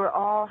 they were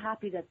all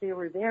happy that they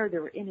were there. They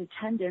were in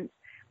attendance.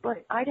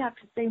 But I'd have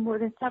to say more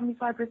than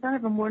 75%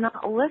 of them were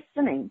not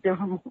listening. They were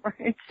more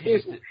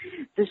into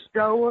the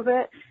show of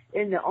it.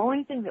 And the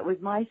only thing that was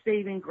my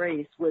saving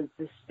grace was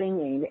the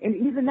singing. And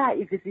even that,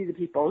 you could see the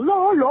people,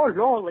 la, la,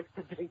 la, like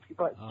the big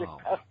people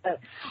that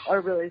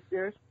are really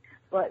serious.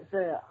 But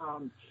the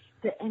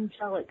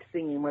angelic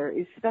singing, where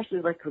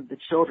especially like with the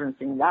children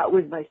singing, that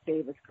was my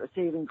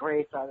saving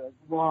grace out of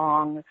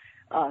long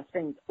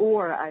things.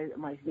 Or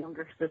my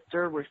younger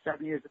sister, we're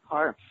 7 years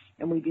apart,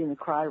 and we'd be in the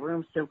cry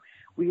room, so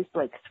we used to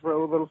like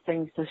throw little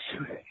things so she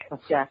would go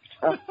jacked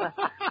up.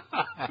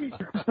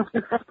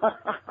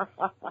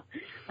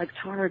 Like,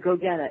 Tara, go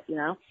get it, you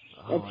know?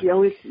 And she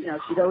always, you know,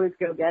 she'd always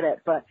go get it.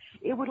 But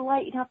it would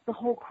lighten up the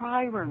whole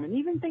cry room. And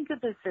even think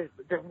of the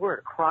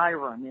word cry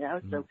room, you know?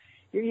 So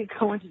here you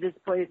go into this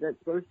place that's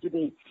supposed to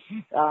be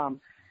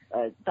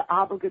the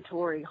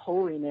obligatory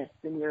holiness,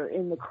 and you're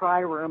in the cry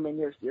room, and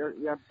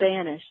you're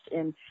banished.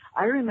 And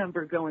I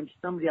remember going to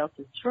somebody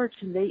else's church,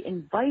 and they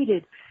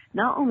invited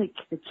not only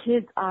the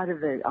kids out of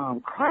the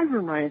cry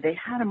room, right? They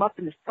had them up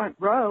in the front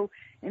row,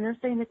 and they're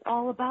saying it's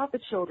all about the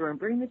children.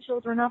 Bring the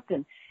children up,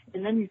 and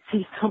then you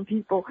see some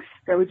people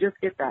that would just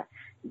get that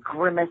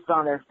grimace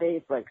on their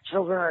face, like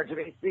children are to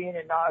be seen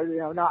and not, you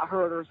know, not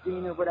heard or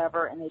seen or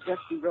whatever, and they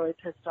just be really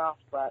pissed off.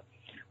 But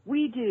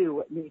we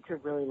do need to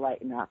really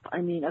lighten up. I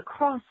mean,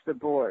 across the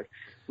board,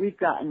 we've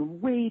gotten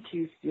way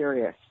too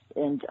serious,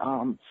 and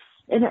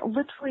it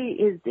literally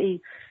is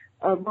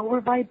a lower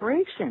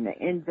vibration,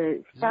 and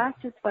the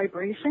fastest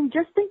vibration.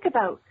 Just think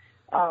about,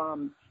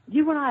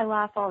 you and I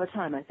laugh all the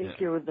time. I think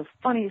you're the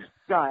funniest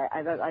guy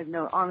I've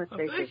known on the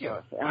face thank you.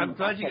 of the earth. I'm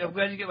glad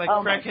you get my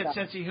crackhead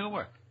sense of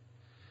humor.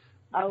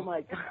 Oh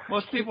my God!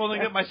 Most people don't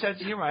get my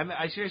sense of humor.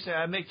 I seriously,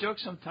 I make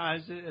jokes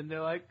sometimes, and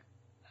they're like,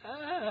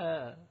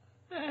 ah.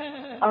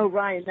 Oh,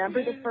 Ryan,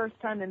 remember the first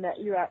time I met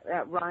you at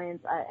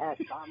Ryan's at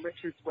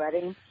Richard's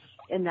wedding,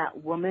 and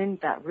that woman,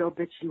 that real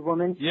bitchy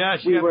woman? Yeah,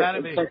 she got mad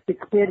at me. Like the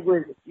kid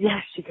was,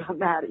 she got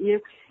mad at you,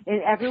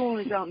 and everyone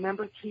was out.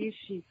 Remember,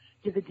 Keith?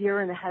 to the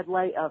deer in the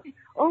headlight of,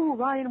 oh,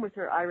 Ryan with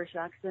her Irish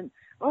accent,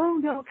 oh,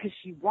 no, because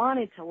she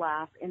wanted to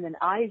laugh. And then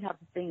I have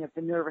the thing of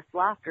the nervous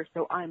laughter,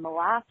 so I'm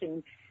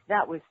laughing.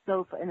 That was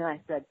so fun. And I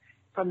said,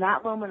 from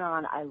that moment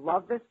on, I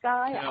love this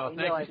guy. I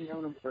know I've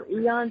known him for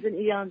eons and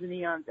eons and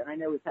eons, and I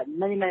know we've had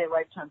many, many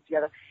lifetimes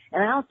together.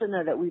 And I also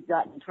know that we've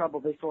gotten in trouble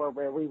before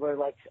where we were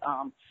like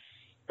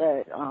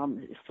the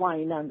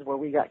flying nuns, where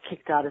we got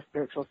kicked out of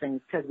spiritual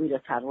things because we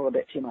just had a little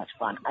bit too much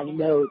fun. I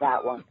know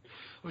that one.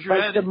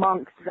 Like the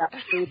monks that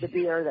brewed the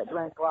beer, that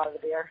drank a lot of the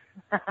beer.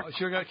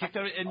 Sure got kicked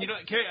out. And, you know,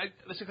 Kerrie,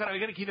 Miss O'Connor, I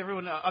got to keep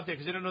everyone up there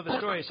because they don't know the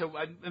story. So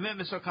I met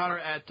Miss O'Connor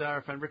at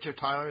our friend Richard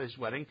Tyler's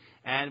wedding,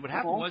 and what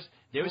happened was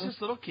there was this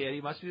little kid.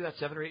 He must be about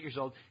 7 or 8 years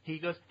old. He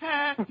goes,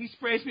 he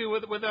sprays me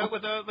with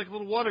a like a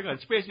little water gun.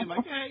 Sprays me. I'm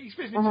like, he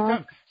sprays me 2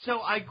 times. So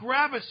I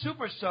grab a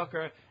super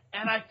soaker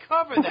and I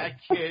cover that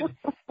kid,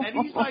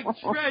 and he's like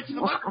drenched. And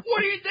I'm like, what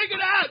do you think of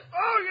that?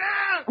 Oh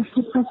yeah,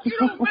 you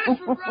don't mess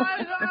with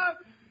Ryan, huh?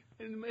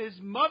 And his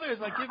mother's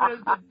like giving us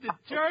the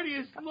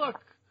dirtiest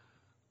look.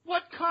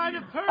 What kind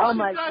of person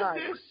does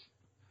this?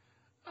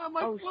 I'm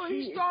like,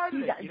 he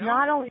started it. You know?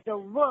 Not only the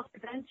look,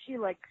 then she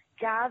like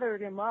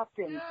gathered him up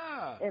and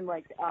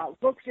like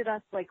looked at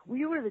us like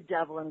we were the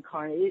devil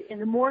incarnate.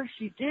 And the more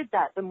she did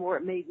that, the more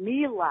it made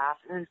me laugh.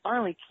 And then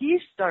finally,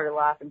 Keish started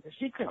laughing because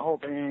she couldn't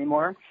hold it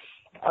anymore.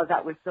 Oh,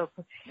 that was so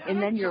fun. Yeah, and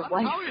then your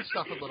wife.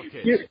 Stuff with little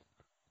kids.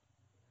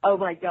 Oh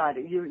my God,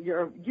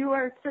 you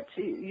are such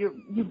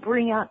you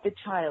bring out the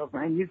child,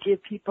 man. You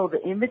give people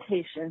the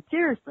invitation.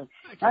 Seriously,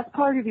 that's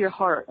part of your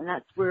heart, and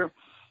that's where,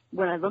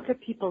 when I look at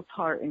people's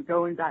heart and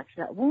going back to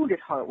that wounded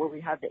heart where we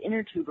have the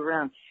inner tube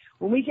around,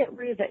 when we get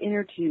rid of the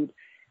inner tube,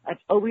 I've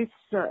always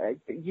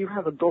said you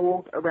have a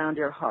gold around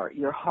your heart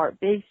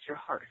base, your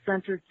heart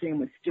centered. Same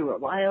with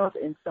Stuart Wild,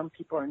 and some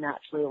people are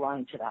naturally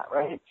aligned to that,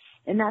 right?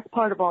 And that's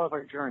part of all of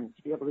our journey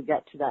to be able to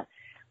get to that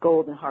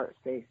golden heart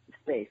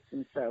space,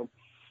 and so.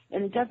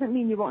 And it doesn't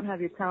mean you won't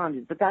have your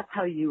challenges, but that's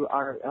how you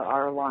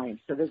are aligned.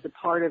 So there's a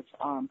part of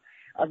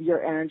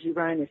your energy,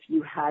 Ryan, if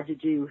you had to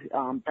do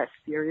that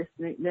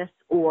seriousness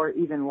or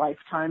even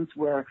lifetimes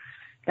where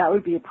that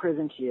would be a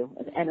prison to you,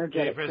 an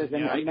energetic prison.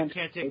 Yeah, I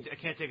can't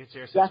take it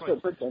seriously. That's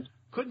what prison.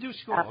 Couldn't do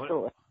school.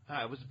 Absolutely.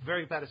 I was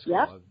very bad at school.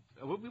 Yep.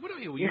 What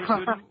about you? Were you a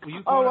student? Were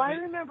you I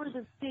remember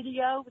the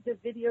video of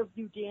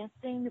you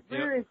dancing.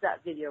 Where is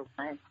that video,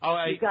 Ryan?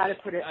 You got to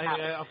put it out.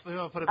 I'll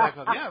put it back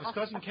up. Yeah, it was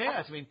causing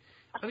chaos. I mean,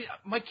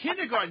 my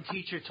kindergarten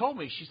teacher told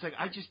me, she's like,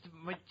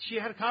 she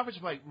had a conference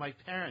with my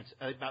parents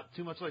about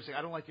 2 months later. She's like,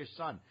 I don't like your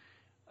son.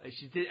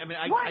 She did. I mean,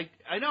 I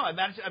know. I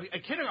managed.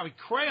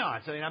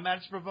 Crayons. I mean, I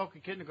managed to provoke a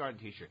kindergarten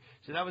teacher.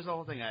 So that was the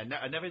whole thing. I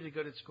never did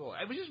good at school.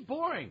 It was just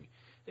boring.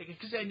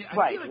 Because I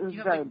feel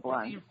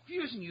like, you're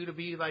fusing you to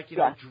be like,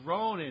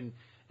 drone and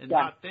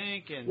not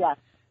think and,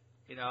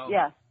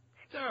 Yes.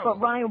 But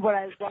Ryan, what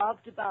I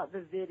loved about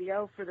the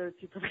video, for those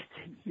people that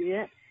didn't see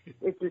it,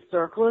 it's a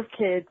circle of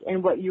kids,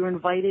 and what you're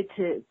invited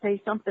to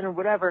say something or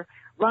whatever,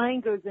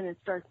 Ryan goes in and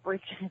starts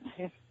breaking it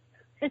down,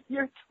 and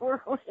you're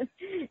twirling,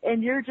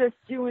 and you're just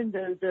doing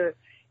the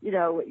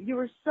you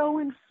were so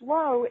in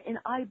flow, and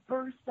I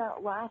burst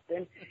out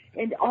laughing,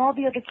 and all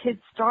the other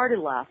kids started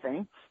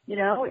laughing,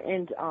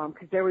 and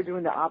because they were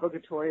doing the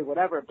obligatory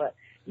whatever, but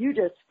you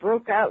just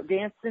broke out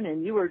dancing,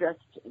 and you were just,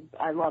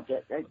 I loved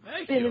it.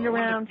 Spinning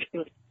around.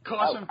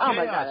 Cause some chaos. Oh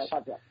my God, I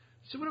loved it.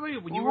 So what about you?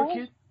 When you were a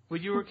kid?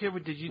 When you were a kid,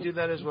 did you do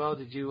that as well?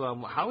 Did you?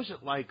 How was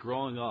it like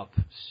growing up,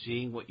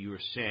 seeing what you were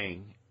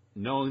saying,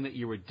 knowing that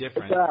you were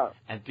different,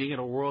 and being in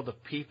a world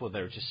of people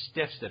that are just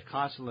stiffs that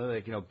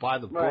constantly, by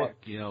the book,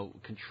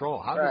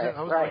 control? How was it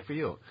like for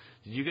you?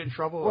 Did you get in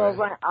trouble? Well,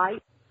 I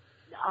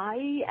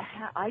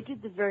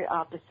did the very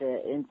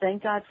opposite, and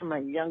thank God for my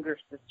younger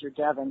sister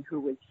Devin, who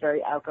was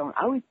very outgoing.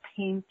 I was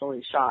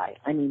painfully shy.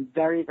 I mean,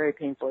 very, very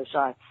painfully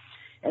shy.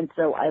 And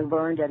so I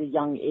learned at a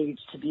young age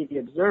to be the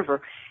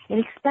observer.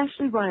 And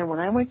especially, Ryan, when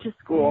I went to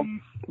school,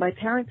 my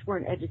parents were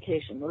in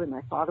education. Really, my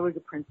father was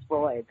a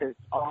principal. There's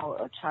all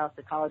child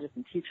psychologists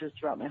and teachers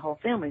throughout my whole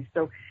family.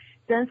 So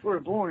since we were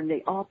born,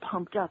 they all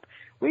pumped up.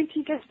 Wait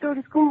till you get to go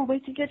to school.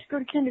 Wait till you get to go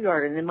to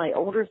kindergarten. And my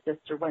older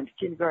sister went to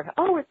kindergarten.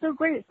 Oh, it's so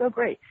great. It's so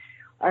great.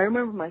 I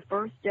remember my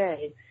first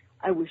day,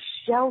 I was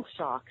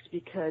shell-shocked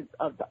because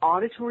of the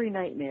auditory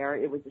nightmare.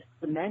 It was a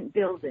cement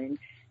building.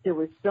 There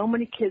was so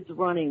many kids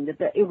running that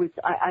it was.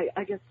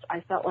 I guess I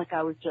felt like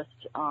I was just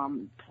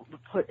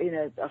put in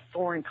a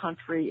foreign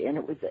country, and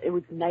it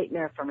was a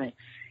nightmare for me.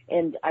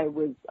 And I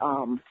was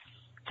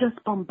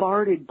just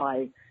bombarded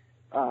by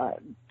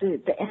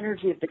the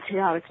energy of the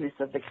chaoticness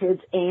of the kids,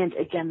 and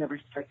again the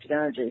restricted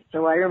energy.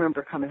 So I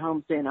remember coming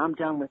home saying, "I'm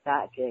done with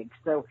that gig."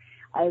 So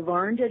I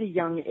learned at a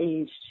young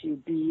age to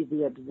be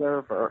the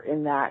observer,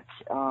 and that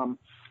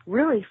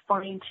really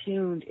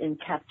fine-tuned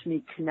and kept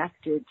me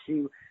connected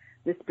to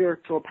the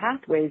spiritual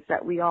pathways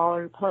that we all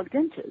are plugged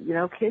into.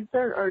 Kids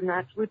are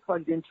naturally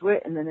plugged into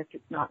it, and then if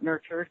it's not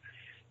nurtured,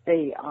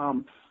 they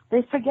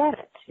forget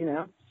it.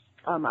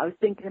 I was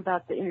thinking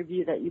about the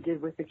interview that you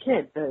did with the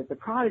kid, the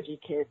prodigy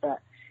kid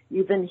that,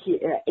 even he,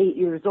 at 8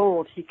 years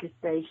old, he could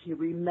say he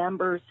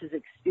remembers his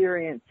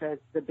experience as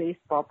the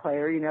baseball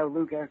player, you know,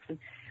 Lou Gehrig,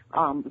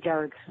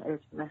 I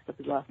messed up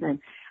his last name,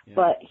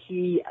 but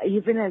he,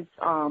 even as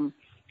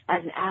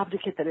an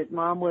advocate that his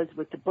mom was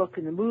with the book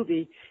and the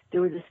movie,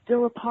 there was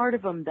still a part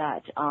of him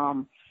that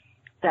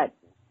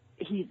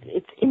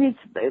it's in his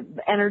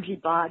energy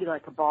body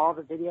like a ball,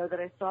 the video that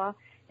I saw,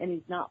 and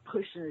he's not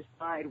pushing it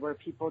aside where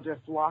people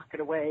just lock it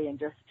away and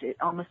just, it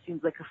almost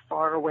seems like a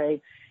far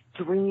away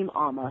dream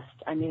almost.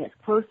 I mean, it's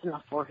close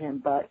enough for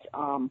him, but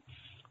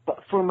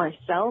for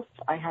myself,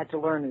 I had to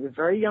learn at a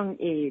very young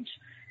age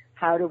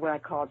how to, what I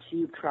call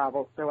tube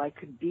travel, so I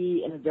could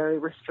be in a very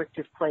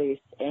restrictive place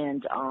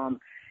and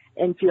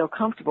feel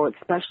comfortable,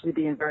 especially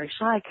being very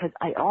shy, because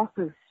I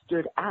also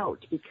stood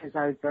out because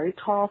I was very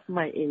tall for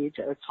my age.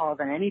 I was taller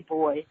than any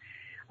boy.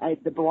 I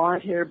had the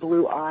blonde hair,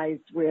 blue eyes,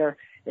 where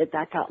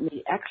that got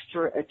me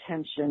extra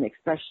attention,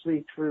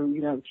 especially through,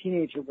 you know,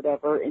 teenage or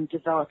whatever, and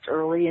developed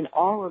early, and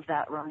all of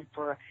that running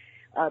for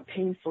a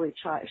painfully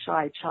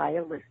shy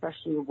child,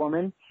 especially a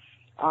woman.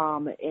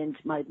 And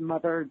my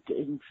mother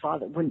and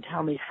father wouldn't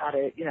tell me how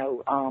to, you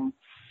know,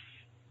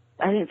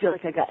 I didn't feel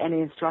like I got any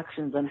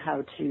instructions on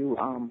how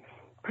to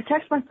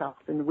protect myself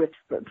and with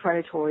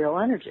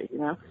predatorial energy, you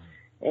know.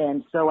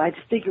 And so I had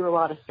to figure a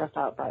lot of stuff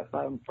out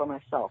for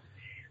myself.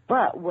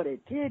 But what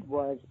it did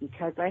was,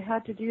 because I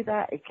had to do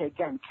that, it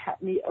again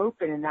kept me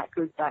open, and that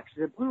goes back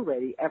to the Blue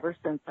Lady. Ever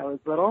since I was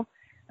little,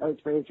 I was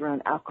raised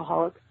around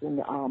alcoholics,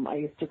 and I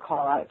used to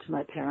call out to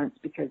my parents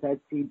because I'd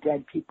see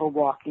dead people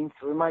walking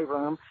through my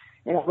room,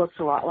 and it looked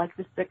a lot like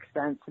The Sixth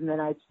Sense, and then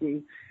I'd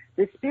see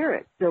the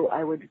spirit. So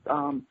I would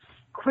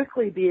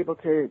quickly be able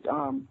to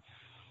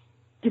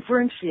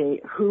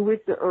differentiate who is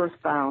the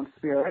earthbound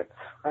spirits,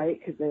 right,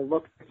 because they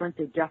look different.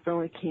 They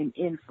definitely came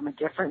in from a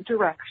different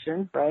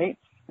direction, right?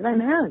 And I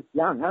mean, I was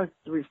young. I was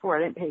 3, 4.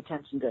 I didn't pay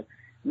attention to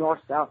north,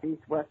 south,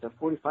 east, west, or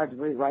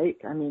 45-degree right.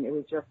 I mean, it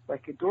was just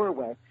like a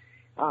doorway.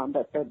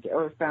 But the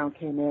earthbound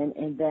came in,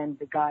 and then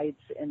the guides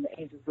and the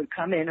angels would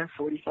come in at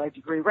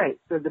 45-degree right.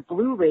 So the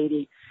Blue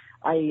Lady,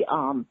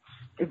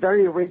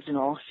 very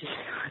original. She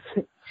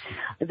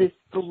was this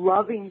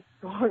loving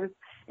source.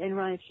 And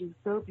Ryan, she was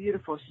so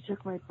beautiful. She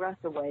took my breath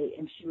away,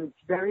 and she was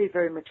very,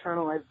 very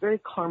maternal. I have a very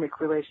karmic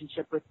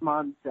relationship with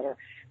moms that are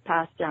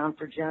passed down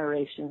for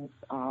generations.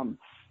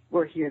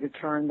 We're here to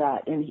turn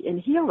that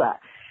and heal that.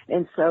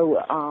 And so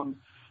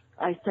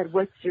I said,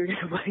 what's your,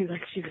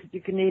 like, she goes, you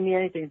can name me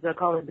anything, so I'll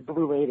call her the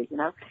Blue Lady, you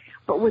know.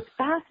 But what's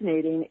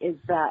fascinating is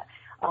that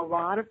a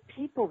lot of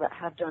people that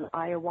have done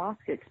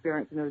ayahuasca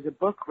experience, and there was a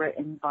book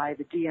written by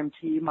the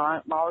DMT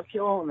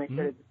molecule, and they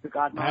said it's the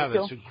God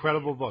molecule. It's an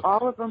incredible book.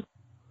 All of them.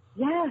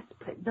 Yes,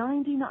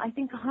 99, I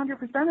think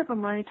 100% of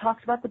them, when he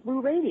talks about the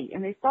Blue Lady,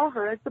 and they saw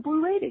her as the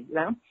Blue Lady, you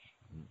know.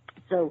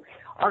 So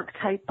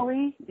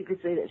archetypally, you could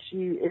say that she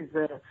is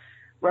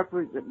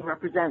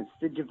represents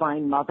the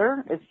Divine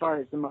Mother as far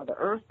as the Mother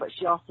Earth, but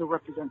she also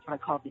represents what I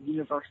call the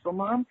Universal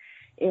Mom.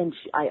 And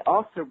I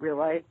also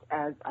realized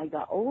as I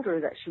got older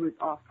that she was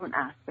also an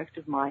aspect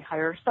of my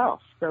higher self.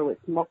 So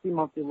it's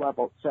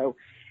multi-leveled. So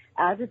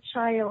as a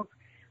child,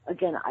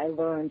 again, I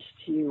learned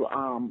to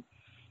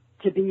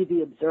be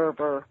the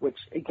observer, which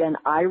again,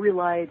 I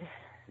relied,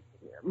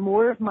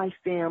 more of my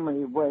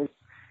family was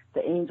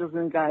the angels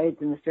and guides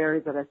and the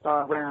fairies that I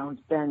saw around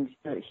than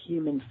the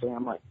human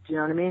family. Do you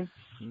know what I mean?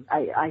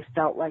 Mm-hmm. I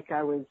felt like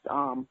I was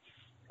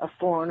a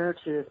foreigner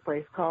to this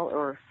place called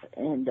Earth,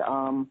 and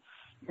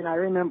I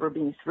remember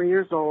being 3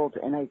 years old,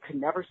 and I could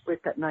never sleep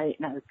at night,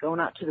 and I was going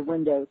out to the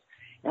windows,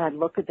 and I'd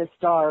look at the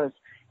stars,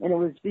 and it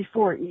was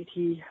before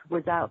E.T.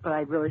 was out, but I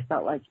really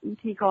felt like,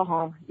 E.T. call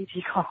home,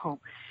 E.T. call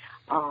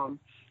home.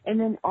 And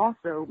then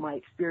also my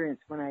experience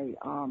when I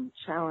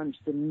challenged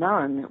the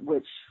nun,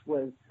 which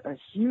was a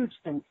huge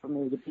thing for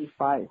me to be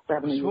 7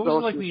 years old. What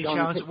was it like when you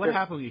challenged? What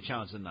happened when you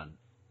challenged the nun?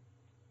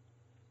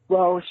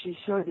 Well, she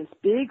showed this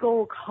big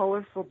old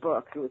colorful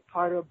book. It was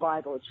part of a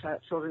Bible, a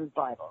children's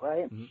Bible,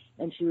 right? Mm-hmm.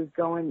 And she was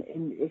going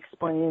and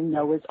explaining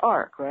Noah's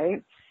Ark,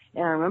 right?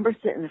 And I remember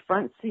sitting in the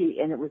front seat,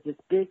 and it was this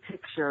big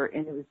picture,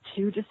 and it was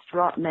 2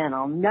 distraught men.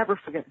 I'll never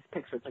forget this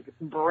picture. It's like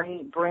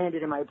it's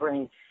branded in my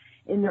brain.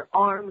 And their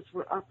arms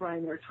were upright,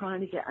 and they were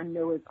trying to get on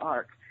Noah's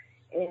Ark.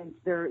 And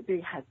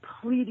they had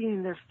pleading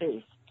in their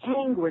face,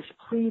 anguish,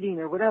 pleading,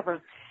 or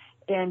whatever.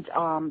 And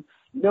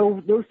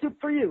no soup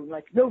for you,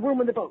 like no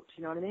room in the boat,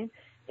 you know what I mean?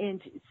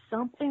 And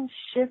something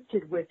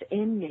shifted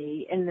within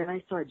me, and then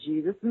I saw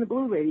Jesus and the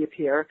Blue Lady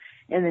appear,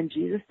 and then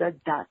Jesus said,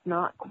 that's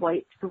not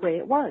quite the way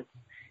it was.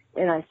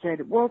 And I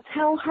said, well,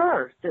 tell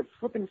her, the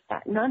flipping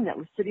fat nun that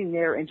was sitting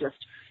there and just,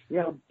 you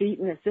know,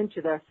 beating us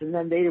into this, and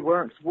then they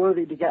weren't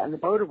worthy to get in the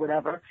boat or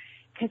whatever.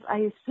 Because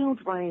I assumed,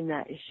 Ryan,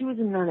 that if she was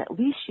a nun, at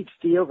least she'd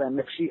feel them.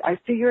 I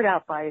figured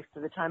out by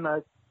the time I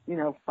was, you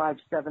know, 5,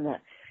 7,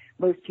 that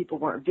most people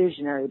weren't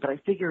visionary, but I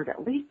figured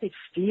at least they'd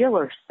feel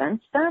or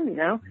sense them, you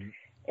know. Mm-hmm.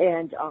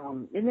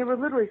 And they were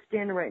literally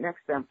standing right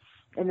next to them.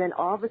 And then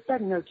all of a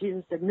sudden,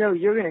 Jesus said, no,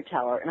 you're going to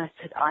tell her. And I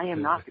said, I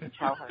am not going to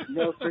tell her.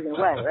 No friggin'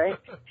 way, right?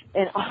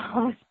 And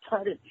all of a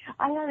sudden,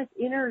 I had this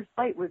inner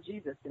fight with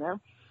Jesus, you know.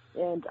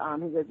 And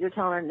he goes, you're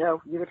telling her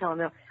no, you're telling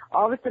her no.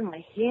 All of a sudden,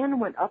 my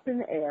hand went up in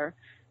the air,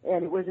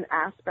 and it was an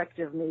aspect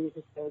of me,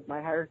 just as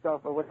my higher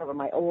self or whatever,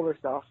 my older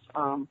self.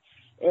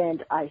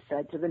 And I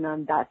said to the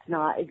nun, that's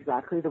not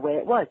exactly the way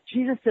it was.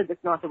 Jesus said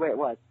that's not the way it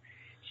was.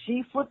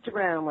 She flipped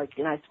around,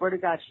 and I swear to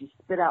God, she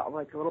spit out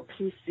like a little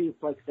pea soup,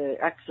 like the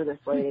Exodus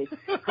lady.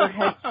 Her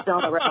head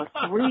spun around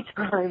 3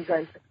 times,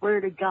 I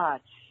swear to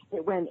God.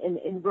 It went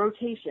in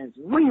rotations,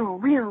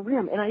 rim, rim,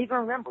 rim. And I even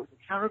remember it was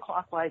a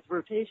counterclockwise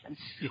rotation,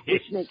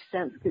 which makes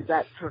sense because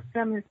that's her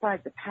feminine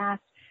side, the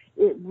past.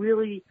 It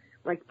really,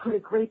 put a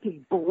great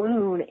big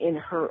balloon in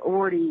her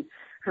already.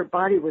 Her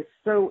body was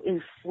so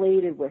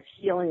inflated with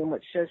healing,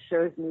 which just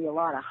shows me a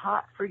lot of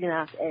hot freaking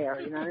ass air,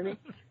 you know what I mean?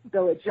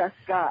 So it just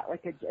got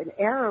an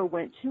arrow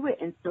went to it,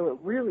 and so it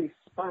really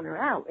spun her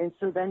out. And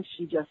so then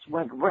she just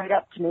went right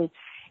up to me,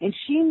 and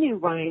she knew,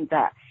 Ryan,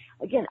 that,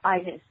 again, I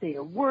didn't say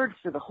a word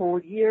for the whole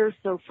year.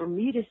 So for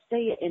me to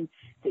say it, and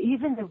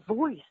even the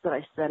voice that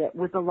I said it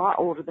was a lot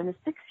older than a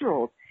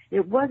 6-year-old.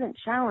 It wasn't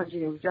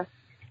challenging. It was just,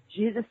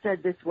 Jesus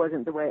said this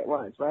wasn't the way it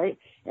was, right?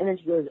 And then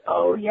she goes,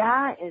 oh,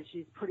 yeah? And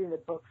she's putting the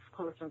books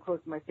closer and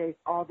closer to my face,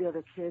 all the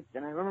other kids.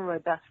 And I remember my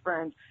best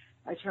friend,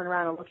 I turned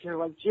around and looked at her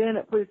like,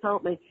 Janet, please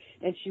help me.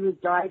 And she was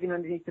diving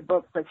underneath the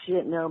books like she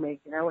didn't know me,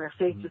 and her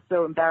face was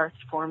so embarrassed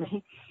for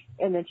me.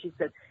 And then she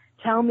said,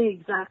 tell me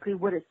exactly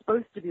what it's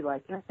supposed to be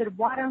like. And I said,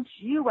 why don't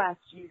you ask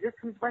Jesus,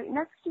 who's right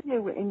next to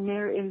you in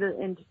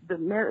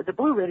the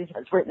blue reading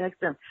that's right next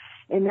to him.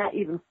 And that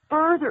even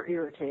further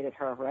irritated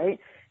her, right?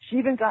 She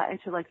even got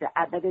into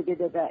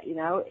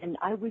and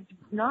I was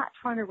not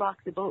trying to rock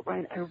the boat,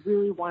 right? I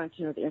really wanted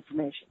to know the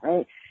information,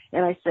 right?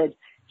 And I said,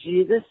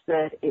 Jesus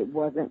said it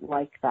wasn't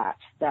like that.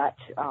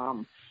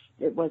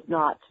 It was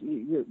not,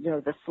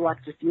 the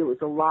selective view was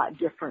a lot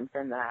different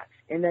than that.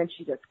 And then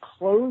she just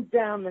closed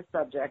down the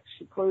subject.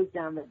 She closed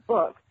down the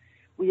book.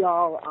 We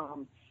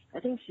all, I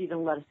think she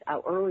even let us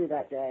out early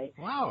that day.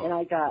 Wow. And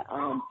I got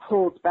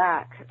pulled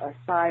back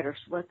aside, or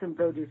she let them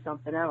go do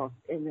something else.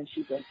 And then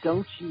she said,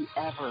 don't you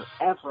ever,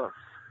 ever,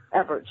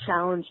 ever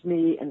challenge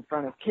me in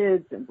front of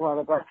kids and blah,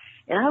 blah, blah.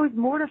 And I was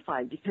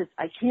mortified because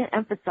I can't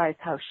emphasize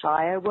how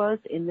shy I was.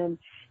 And then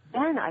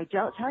I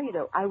tell you,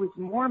 though, I was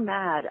more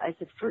mad. I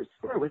said, first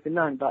swear with the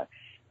nun, but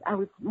I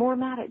was more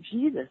mad at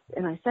Jesus.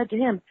 And I said to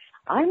him,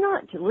 I'm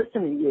not to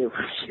listen to you.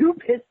 You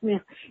pissed me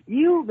off.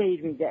 You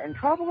made me get in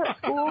trouble at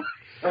school.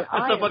 That's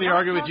so funny you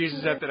argue with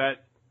Jesus after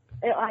that.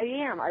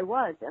 I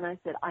was. And I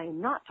said, I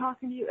am not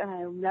talking to you. And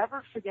I'll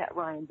never forget,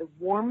 Ryan, the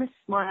warmest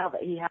smile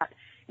that he had.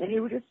 And he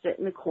would just sit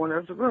in the corner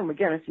of the room.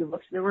 Again, if you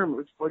looked in the room, it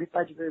was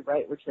 45 degrees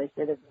right, which they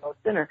said is the most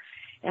thinner.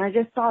 And I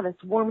just saw this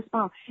warm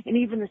smile. And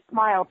even the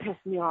smile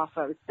pissed me off.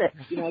 I was sick.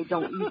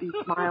 Don't you be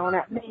smiling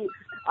at me.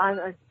 I'm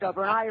a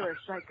stubborn Irish.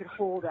 I could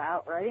hold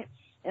out, right?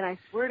 And I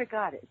swear to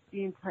God, it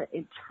seemed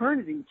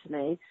eternity to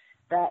me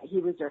that he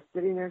was just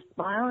sitting there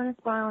smiling and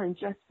smiling and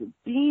just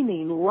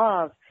beaming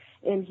love.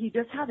 And he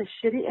just had a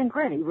shitty and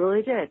grin. He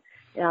really did.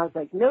 And I was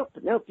like, nope,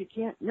 you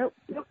can't, nope.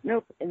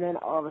 And then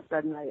all of a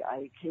sudden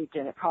I caved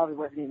in. It probably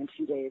wasn't even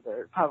 2 days,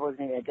 or it probably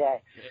wasn't even a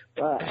day.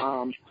 But,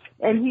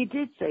 and he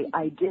did say,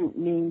 I didn't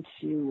mean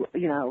to,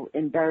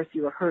 embarrass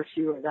you or hurt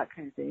you or that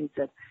kind of thing. He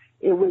said,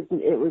 it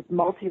was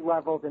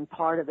multi-leveled, and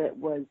part of it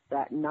was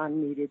that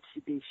none needed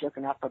to be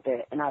shooken up a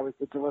bit, and I was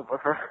the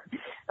deliverer.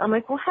 I'm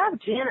like, well, have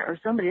Janet or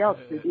somebody else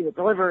to be the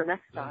deliverer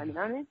next time, you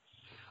know what I mean?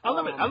 I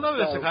love it. I love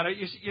this, O'Connor.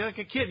 You're like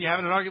a kid. You're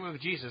having an argument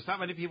with Jesus. Not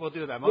many people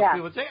do that. Most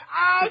people would say,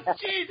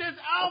 Jesus,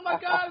 oh, my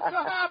God, I'm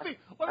so happy.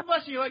 What a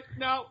blessing. You're like,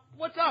 no,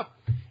 what's up?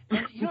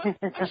 And,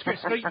 I'm just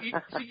curious.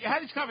 So you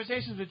had these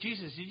conversations with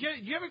Jesus. Did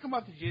you ever come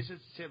up to Jesus and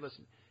say,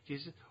 listen,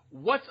 Jesus,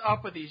 what's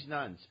up with these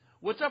nuns?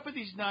 What's up with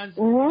these nuns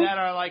that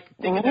are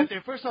thinking that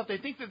first off, they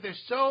think that they're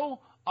so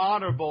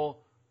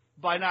honorable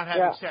by not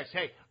having sex.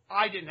 Hey,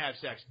 I didn't have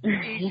sex.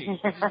 Easy.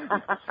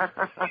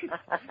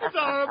 It's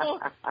honorable.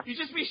 You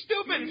just be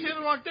stupid and say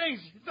the wrong things.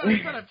 It's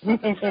not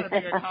a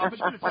big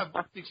accomplishment. It's not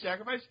a big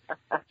sacrifice.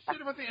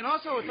 And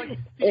also, it's like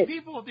these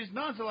people, these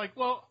nuns are like,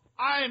 well,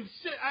 I'm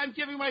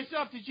giving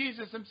myself to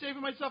Jesus. I'm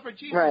saving myself for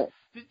Jesus. Right.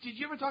 Did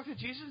you ever talk to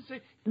Jesus and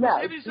say,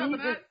 save yourself for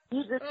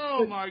that?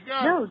 Oh, my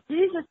God. No,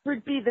 Jesus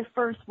would be the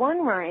first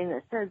one, Ryan,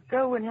 that says,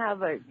 go and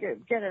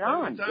get it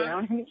on. You know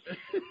what I mean?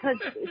 Because,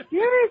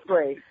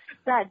 seriously,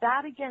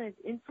 that again is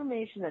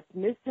information that's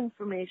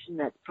misinformation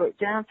that's put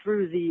down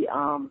through the,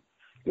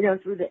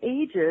 through the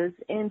ages.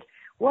 And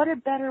what a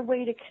better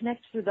way to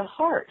connect through the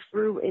heart,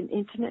 through an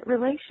intimate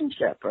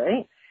relationship,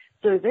 right?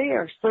 So they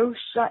are so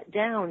shut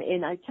down.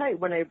 And I tell you,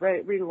 when I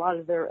read a lot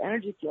of their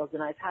energy fields,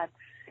 and I've had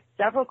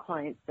several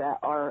clients that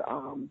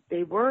are,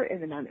 they were in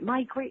the nun.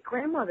 My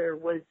great-grandmother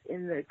was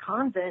in the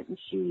convent, and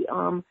she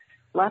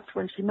left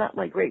when she met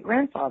my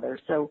great-grandfather.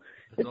 So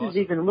this is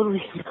even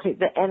literally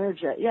the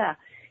energy,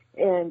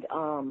 And,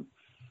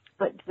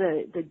 but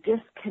the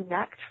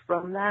disconnect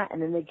from that,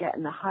 and then they get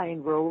in the high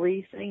and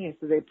rolly thing, and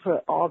so they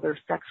put all their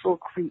sexual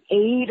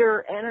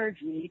creator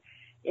energy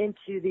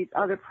into these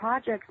other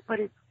projects, but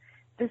it's,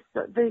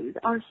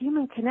 our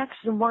human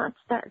connection wants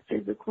that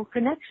physical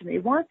connection. They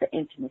want the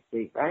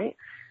intimacy, right?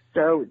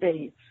 So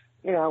they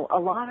You know, a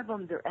lot of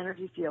them, their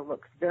energy field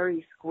looks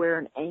very square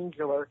and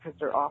angular because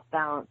they're off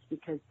balance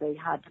because they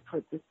had to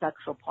put the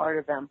sexual part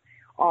of them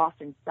off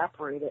and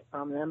separate it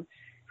from them.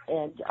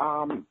 And,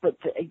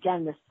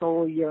 again, the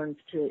soul yearns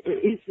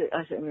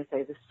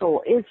the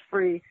soul is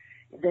free.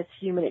 This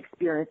human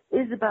experience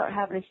is about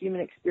having a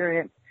human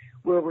experience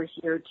where we're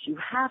here to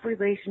have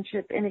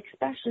relationship, and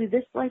especially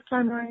this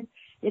lifetime, Ryan,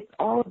 it's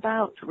all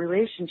about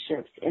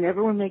relationships, and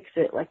everyone makes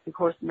it, like the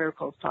Course in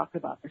Miracles talk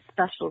about, the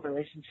special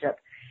relationship.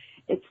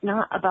 It's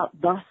not about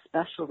the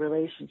special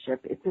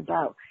relationship. It's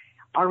about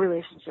our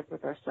relationship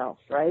with ourselves,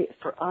 right?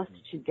 For us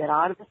to get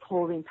out of this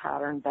holding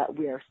pattern that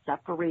we are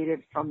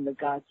separated from the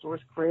God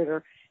Source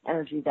Creator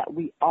energy, that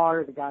we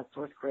are the God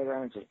Source Creator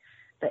energy,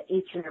 that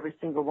each and every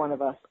single one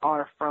of us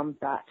are from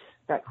that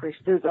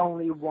creation. There's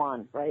only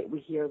one, right? We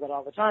hear that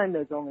all the time.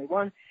 There's only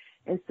one.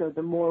 And so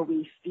the more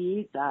we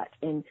feed that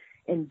and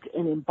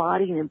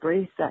embody and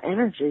embrace that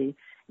energy,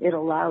 it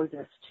allows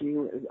us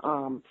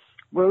to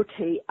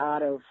rotate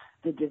out of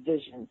the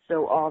division.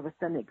 So all of a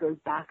sudden it goes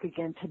back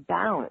again to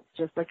balance,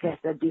 just like I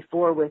said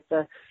before with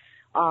the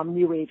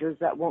New Agers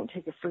that won't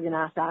take a friggin'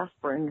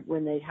 aspirin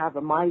when they have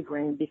a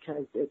migraine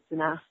because it's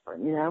an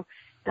aspirin, you know?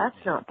 That's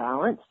not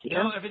balanced. You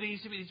know, everything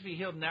needs to be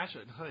healed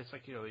naturally. It's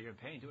like, you know, you're in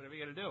pain. Do whatever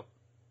you got to do.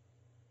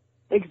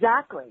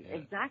 Exactly.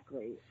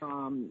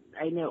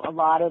 I know a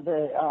lot of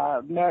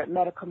the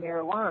medical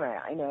marijuana,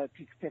 I know it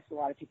pisses a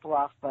lot of people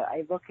off, but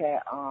I look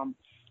at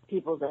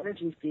people's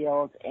energy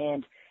fields,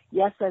 and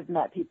yes, I've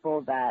met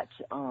people that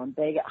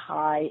they get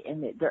high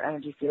and their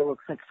energy field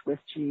looks like Swiss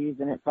cheese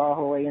and it's all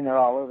holy and they're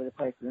all over the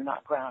place and they're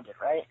not grounded,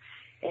 right?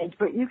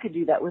 But you could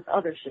do that with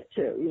other shit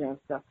too, you know,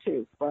 stuff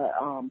too.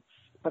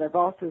 But I've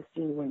also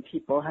seen when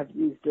people have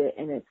used it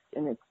and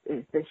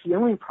it's the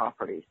healing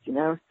properties, you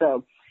know.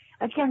 So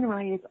again,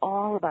 Ryan, it's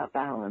all about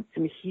balance.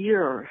 And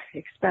here,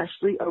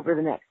 especially over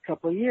the next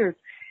couple of years,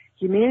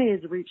 humanity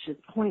has reached this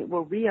point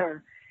where we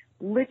are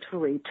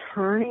literally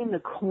turning the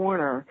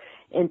corner,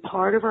 and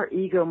part of our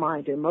ego,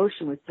 mind,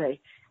 emotion would say,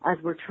 as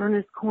we're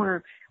turning this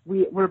corner,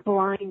 we're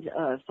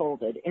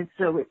blindfolded, and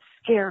so it's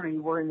scary.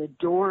 We're in the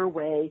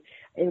doorway,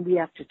 and we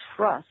have to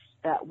trust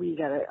that we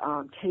got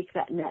to take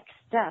that next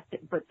step,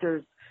 but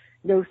there's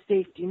no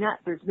safety net.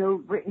 There's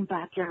no written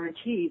back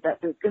guarantee that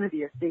there's going to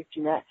be a safety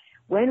net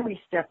when we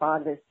step out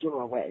of this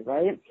doorway,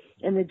 right?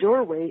 And the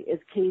doorway is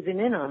caving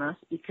in on us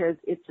because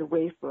it's a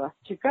way for us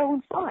to go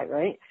and fly,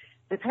 right?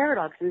 The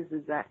paradox is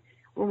that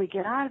when we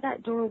get out of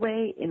that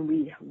doorway and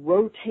we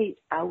rotate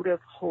out of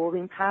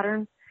holding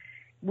patterns,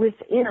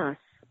 within us,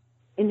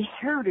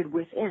 inherited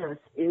within us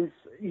is,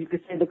 you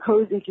could say, the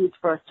codes and cues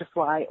for us to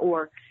fly,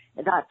 or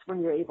that's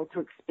when you're able to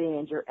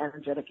expand your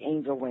energetic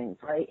angel wings,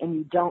 right? And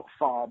you don't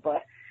fall.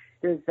 But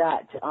there's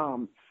that,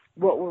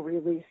 what we're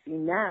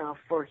releasing now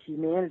for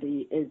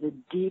humanity is a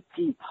deep,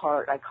 deep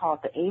part. I call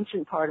it the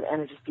ancient part of the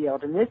energy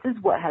field. And this is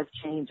what has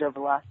changed over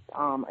the last,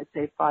 I'd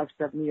say 5-7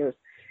 years.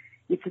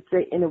 You could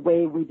say, in a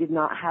way, we did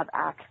not have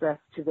access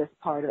to this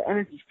part of the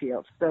energy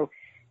field. So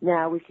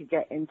now we could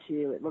get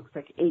into, it looks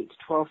like 8 to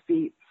 12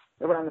 feet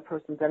around the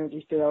person's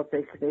energy field.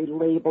 They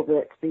labeled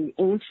it the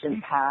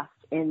ancient past,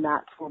 and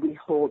that's where we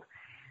hold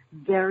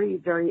very,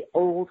 very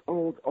old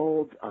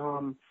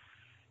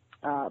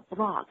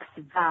blocks,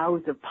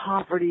 vows of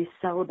poverty,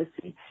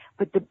 celibacy.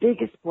 But the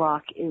biggest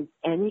block is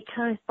any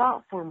kind of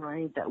thought form,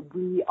 right, that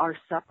we are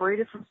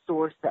separated from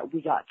Source, that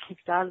we got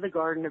kicked out of the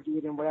Garden of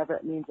Eden, whatever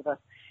it means of us,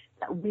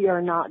 that we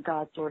are not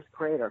God's Source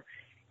Creator.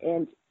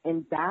 And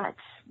that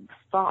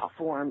thought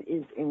form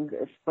is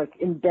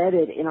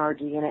embedded in our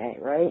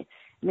DNA, right?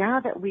 Now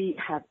that we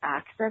have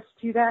access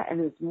to that, and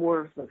there's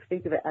more,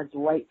 think of it as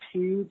light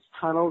tubes,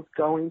 tunnels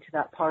going to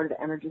that part of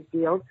the energy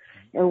field,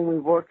 and when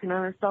we're working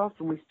on ourselves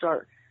and we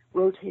start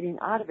rotating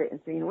out of it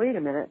and saying, wait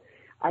a minute,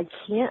 I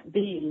can't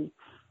be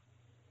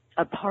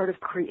a part of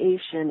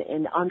creation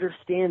and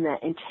understand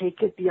that and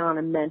take it beyond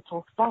a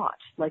mental thought.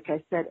 Like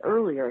I said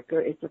earlier,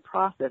 it's a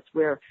process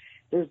where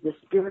there's the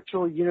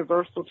spiritual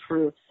universal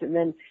truths, and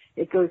then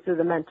it goes to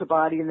the mental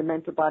body, and the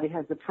mental body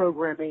has the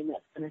programming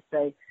that's going to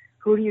say,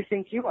 who do you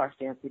think you are,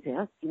 Fancy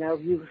Pants? You know,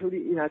 do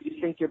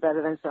you think you're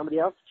better than somebody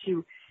else?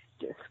 To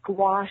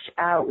squash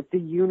out the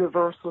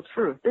universal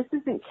truth. This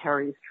isn't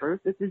Kerrie's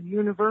truth. This is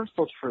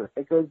universal truth.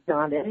 It goes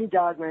beyond any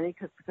dogma, any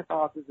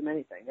Catholicism,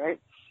 anything, right?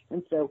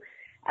 And so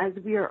as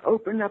we are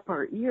opening up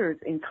our ears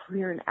and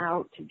clearing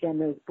out, again,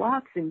 those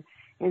blocks and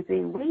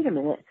saying, wait a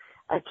minute,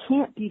 I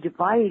can't be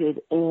divided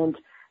and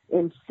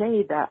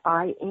say that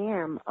I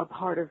am a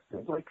part of,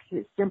 like,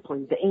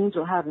 simply the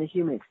angel having a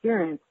human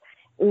experience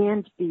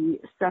and be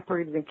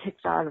separated and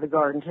kicked out of the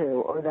garden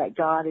too, or that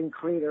God and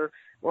Creator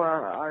or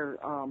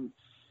our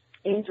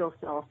angel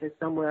self is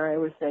somewhere. I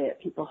always say it,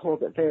 people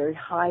hold it very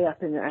high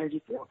up in their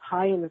energy field,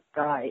 high in the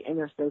sky, and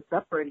they're so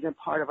separated. And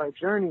part of our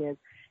journey is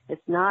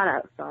it's not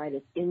outside,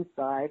 it's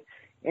inside.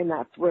 And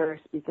that's where I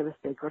speak of the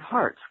Sacred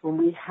Heart. When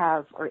we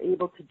are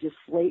able to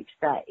deflate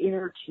that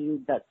inner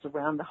tube that's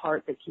around the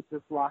heart that keeps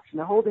us locked in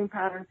the holding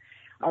pattern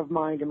of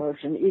mind,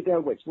 emotion,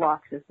 ego, which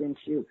locks us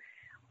into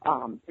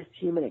this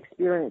human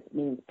experience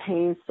means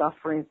pain,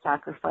 suffering,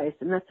 sacrifice.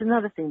 And that's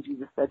another thing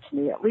Jesus said to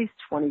me at least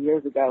 20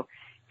 years ago.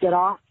 Get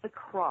off the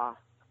cross.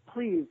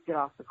 Please get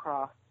off the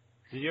cross.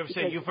 Did you ever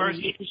say you first?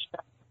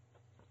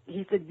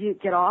 He said, you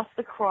get off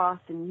the cross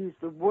and use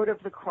the wood of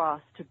the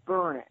cross to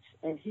burn it.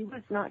 And he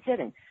was not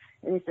kidding.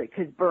 And he said,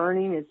 because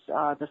burning is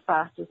the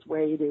fastest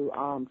way to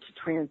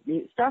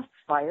transmute stuff,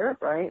 fire,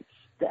 right?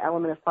 The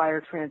element of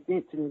fire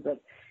transmutes. And he's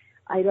like,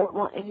 I don't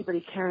want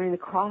anybody carrying the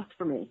cross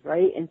for me,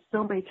 right? And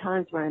so many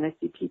times when I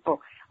see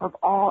people of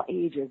all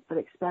ages, but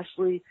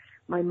especially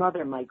my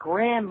mother, my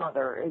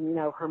grandmother, and, you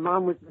know, her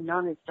mom was a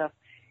nun and stuff,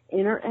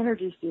 in her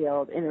energy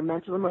field, in her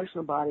mental,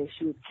 emotional body,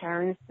 she was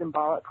carrying a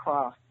symbolic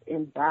cross,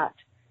 and that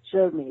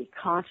showed me,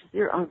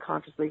 consciously or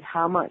unconsciously,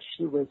 how much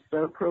she was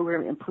so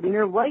programmed and putting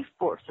her life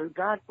force, her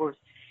God force,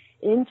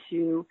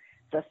 into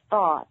the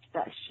thought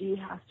that she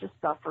has to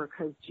suffer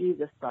because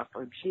Jesus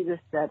suffered. Jesus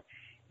said,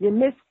 you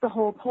missed the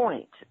whole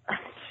point.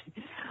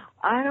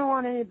 I don't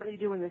want anybody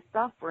doing the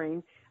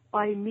suffering.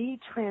 By me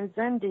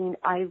transcending,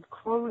 I've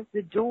closed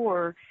the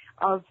door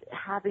of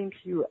having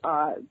to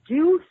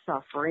do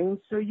suffering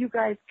so you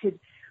guys could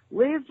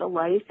live the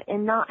life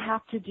and not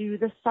have to do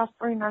the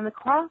suffering on the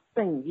cross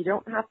thing. You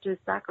don't have to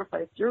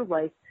sacrifice your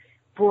life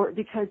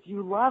because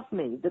you love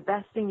me. The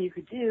best thing you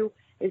could do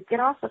is get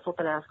off the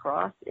flippin' ass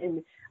cross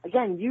and,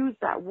 again, use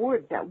that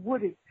wood. That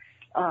wood is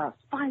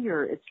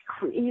fire. It's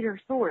creator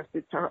source.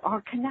 It's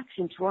our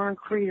connection to our own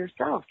creator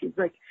self. It's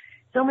like,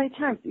 so many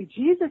times,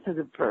 Jesus has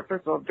first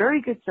of all, a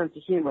very good sense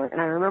of humor, and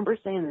I remember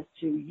saying this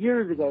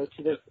years ago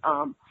to this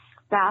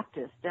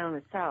Baptist down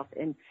in the South,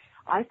 and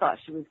I thought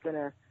she was going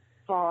to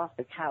fall off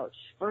the couch.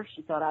 First,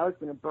 she thought I was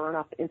going to burn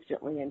up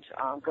instantly and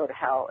go to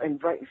hell,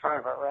 and right in front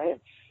of her, right?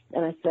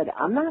 And I said,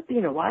 I'm not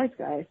being a wise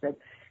guy. I said,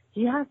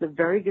 he has a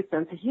very good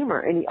sense of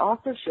humor, and he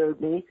also showed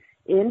me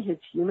in his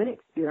human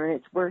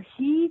experience where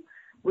he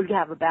would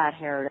have a bad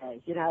hair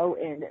day, you know,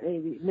 and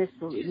maybe miss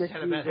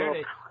had a bad hair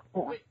day.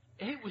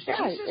 Hey, was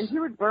Jesus? And he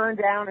would burn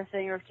down a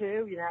thing or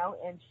two, you know.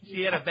 And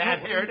he had a bad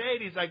hair day,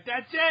 and he's like,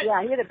 that's it.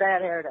 Yeah, he had a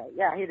bad hair day.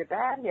 Yeah, he had a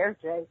bad hair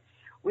day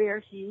where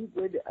he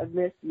would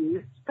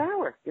misuse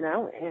power, you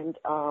know. And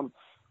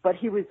but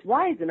he was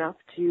wise enough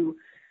to,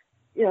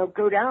 you know,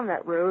 go down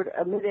that road,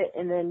 admit it,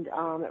 and then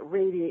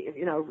radiate,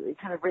 you know,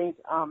 kind of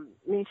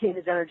maintain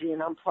his energy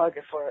and unplug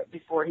it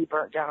before he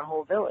burnt down a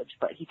whole village.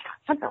 But he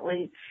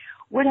definitely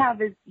would have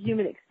his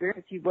human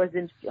experience. He was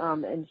in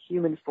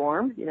human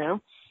form, you know.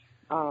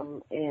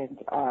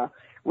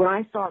 When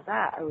I saw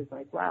that, I was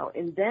like, wow.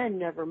 And then,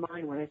 never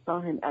mind, when I saw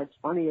him as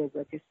funny as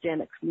like a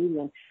stand-up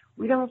comedian,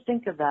 we don't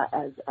think of that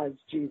as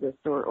Jesus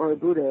or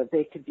Buddha.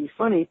 They could be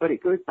funny, but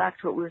it goes back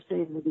to what we were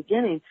saying in the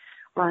beginning,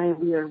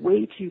 Brian, we are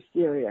way too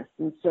serious.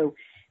 And so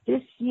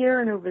this year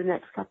and over the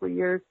next couple of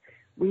years,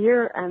 we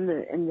are in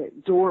the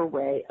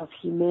doorway of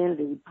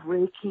humanity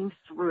breaking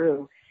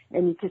through.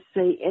 And you could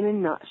say, in a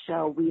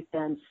nutshell, we've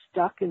been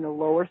stuck in the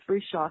lower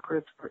three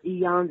chakras for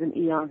eons and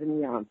eons and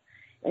eons.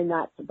 And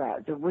that's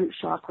about the root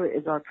chakra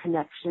is our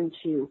connection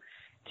to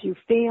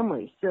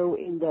family. So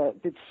in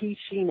the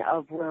teaching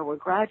of where we're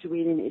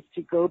graduating is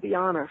to go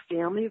beyond our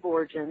family of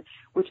origin,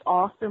 which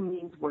also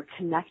means we're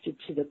connected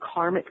to the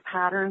karmic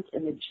patterns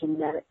and the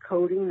genetic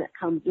coding that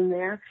comes in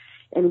there.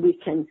 And we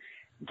can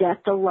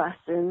get the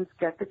lessons,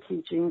 get the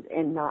teachings,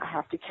 and not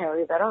have to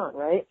carry that on,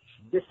 right?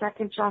 The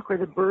second chakra,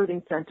 the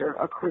birthing center,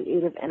 our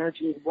creative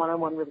energy,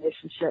 one-on-one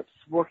relationships,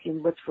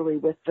 working literally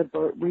with the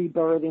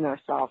rebirthing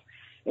ourselves.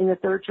 And the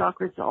third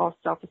chakra is all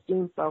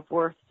self-esteem,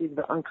 self-worth, due to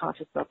the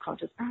unconscious,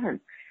 subconscious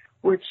patterns.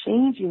 We're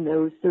changing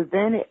those, so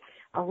then it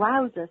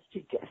allows us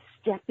to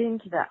step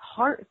into that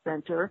heart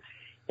center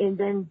and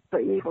then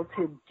be able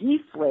to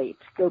deflate,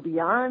 go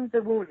beyond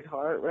the wounded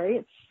heart,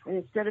 right? And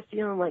instead of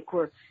feeling like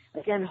we're,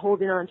 again,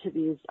 holding on to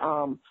these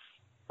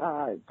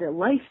the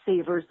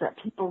lifesavers that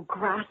people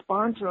grasp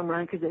onto them,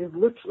 right? Because they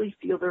literally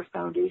feel their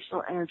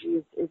foundational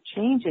energy is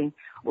changing.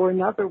 Or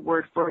another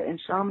word for it in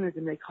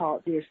shamanism, they call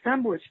it the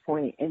assemblage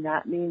point, and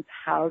that means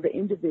how the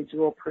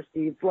individual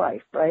perceives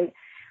life, right?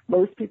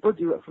 Most people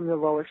do it from the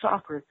lower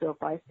chakra. So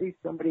if I see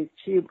somebody's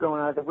tube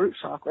going out of the root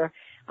chakra,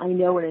 I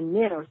know in a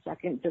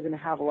nanosecond they're going to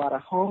have a lot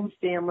of home,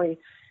 family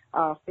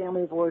of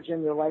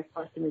origin. Their life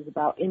lesson is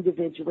about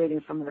individuating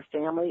from their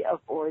family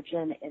of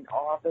origin and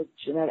all the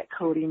genetic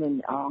coding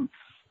and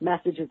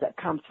messages that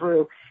come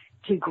through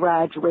to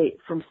graduate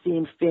from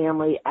seeing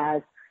family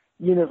as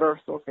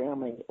universal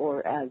family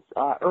or as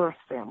earth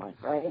family,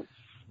 right?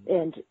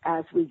 And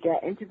as we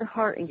get into the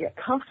heart and get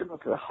comfortable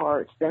to the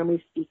heart, then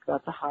we speak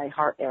about the high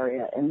heart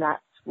area. And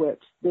that's what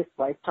this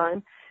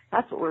lifetime,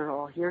 that's what we're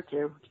all here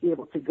to be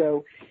able to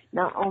go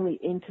not only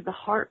into the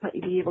heart, but to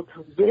be able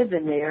to live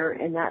in there.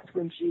 And that's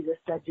when Jesus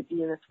said to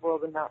be in this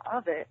world and not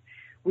of it.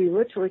 We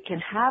literally can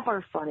have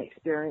our fun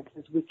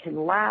experiences. We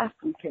can laugh.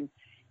 We can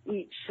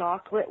eat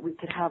chocolate. We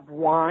could have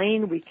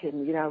wine. We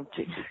can, you know,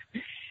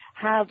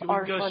 have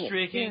our fun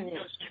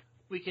experience.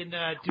 We can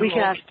we can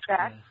have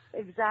sex.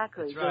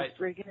 Exactly. That's right.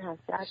 Drinking, have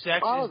sex. Sex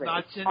all is of it.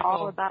 not It's sinful.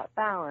 all about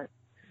balance.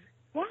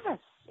 Yes.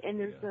 And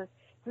there's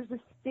there's a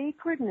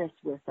sacredness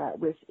with that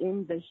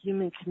within the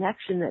human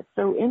connection that's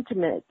so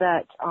intimate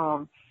that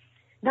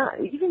not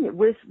even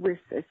with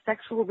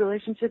sexual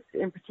relationships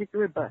in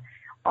particular, but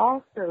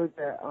also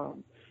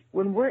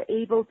when we're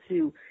able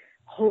to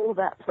hold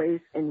that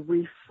place and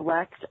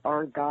reflect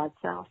our God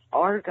self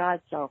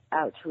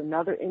out to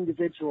another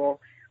individual.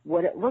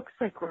 What it looks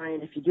like,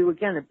 Ryan, if you do,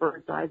 again, a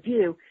bird's eye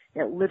view,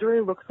 it literally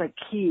looks like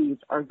keys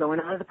are going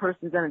out of the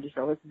person's energy.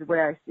 So this is the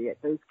way I see it.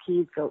 Those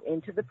keys go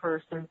into the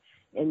person,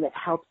 and it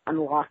helps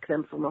unlock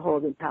them from a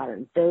holding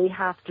pattern.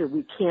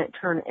 We can't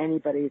turn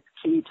anybody's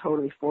key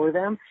totally for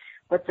them,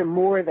 but the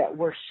more that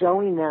we're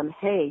showing them,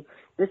 hey,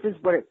 this is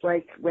what it's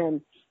like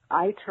when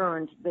I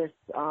turned this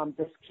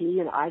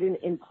key and I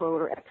didn't implode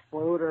or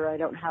explode, or I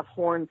don't have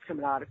horns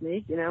coming out of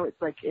me.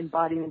 It's like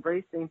embodying,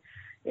 embracing.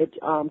 It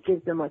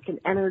gives them like an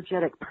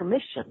energetic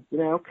permission,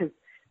 because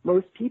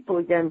most people,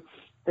 again,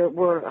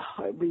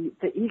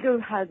 the ego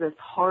has us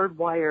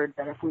hardwired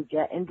that if we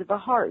get into the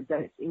heart, that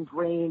it's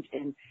ingrained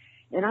in,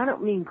 and I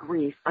don't mean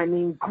grief, I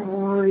mean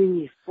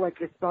grief,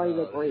 like a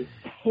cellular grief,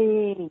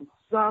 pain,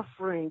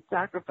 suffering,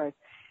 sacrifice.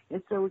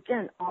 And so,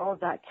 again, all of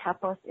that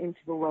kept us into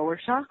the lower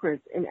chakras.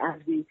 And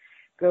as we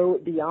go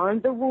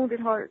beyond the wounded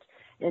heart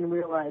and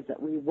realize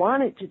that we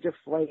want it to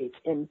deflate,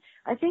 and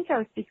I think I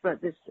was speaking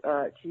about this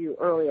to you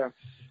earlier,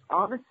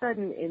 all of a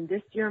sudden in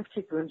this year in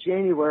particular, in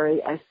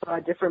January, I saw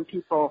different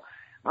people,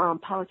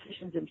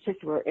 politicians in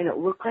particular, and it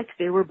looked like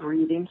they were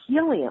breathing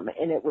helium,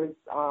 and it was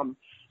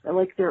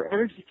like their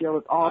energy field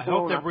was all I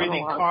hope they're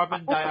breathing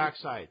carbon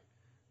dioxide.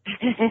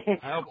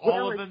 I hope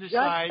all of them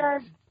decide.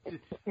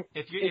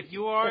 If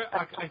you are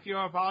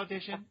a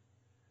politician,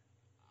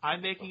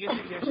 I'm making a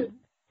suggestion.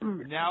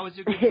 Now is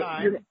a good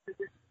time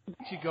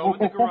to go in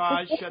the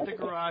garage, shut the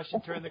garage,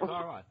 and turn the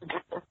car on.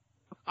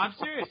 I'm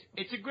serious.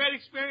 It's a great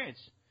experience.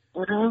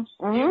 You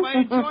might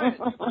enjoy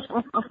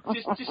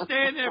it. Just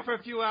stay in there for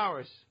a few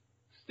hours.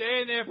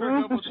 Stay in there for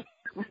a couple of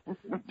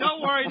days.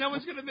 Don't worry, no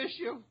one's going to miss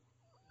you.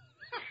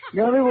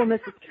 No, they will miss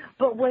it.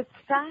 But what's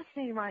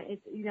fascinating, right, is,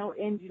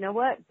 and you know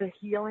what? The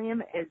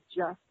helium is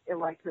just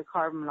like the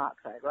carbon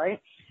monoxide, right?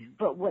 Mm-hmm.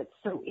 But what's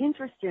so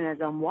interesting as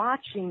I'm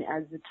watching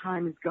as the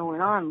time is going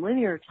on,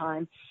 linear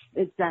time,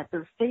 is that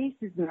their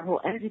faces and their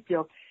whole energy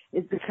field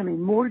is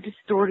becoming more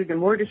distorted,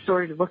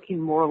 looking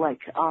more like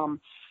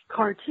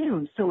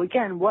cartoons. So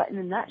again, what in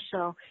a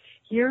nutshell,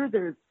 here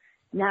there's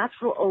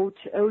natural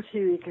O2,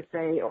 you could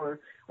say, or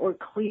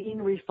clean,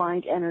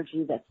 refined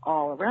energy that's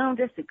all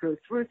around us. It goes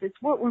through us. It's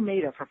what we're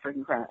made of, for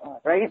freaking crying out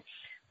loud, right?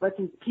 But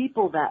these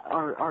people that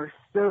are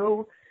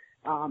so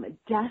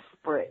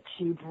desperate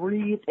to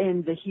breathe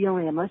in the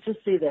helium, let's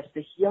just say this,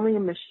 the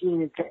helium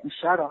machine is getting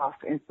shut off,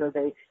 and so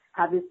they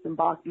have this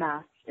symbolic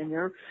mask, and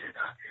they're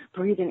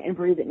breathing,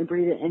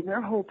 and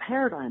their whole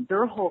paradigm,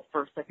 their whole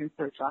first, second,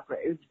 third chakra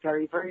is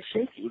very, very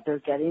shaky. They're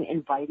getting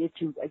invited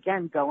to,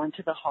 again, go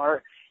into the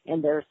heart,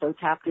 and they're so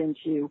tapped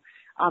into,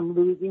 I'm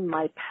losing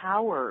my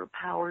power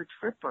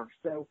tripper.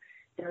 So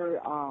they're,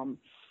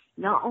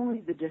 not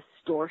only the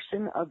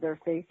distortion of their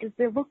faces,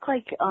 they look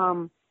like,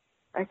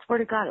 I swear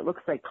to God, it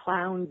looks like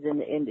clowns,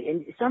 and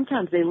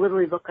sometimes they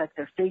literally look like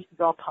their face is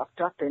all puffed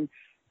up and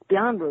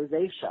beyond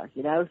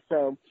rosacea,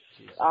 so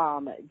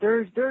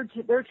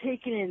they're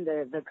taking in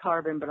the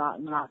carbon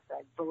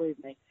monoxide, believe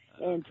me.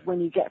 And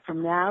when you get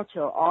from now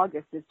till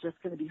August, it's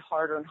just going to be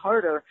harder and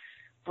harder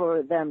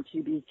for them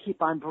to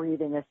keep on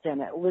breathing us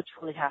in. It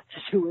literally has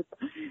to do with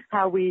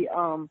how we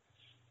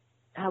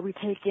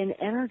take in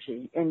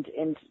energy, and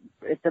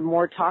the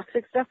more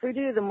toxic stuff we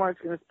do, the more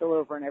it's going to spill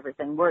over and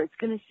everything. Where it's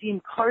going to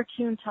seem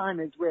cartoon time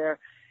is where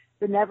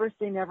the never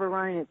say never,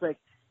 Ryan. It's like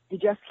you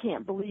just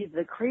can't believe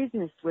the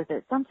craziness with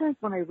it. Sometimes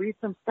when I read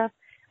some stuff,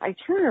 I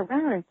turn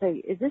around and say,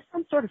 is this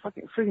some sort of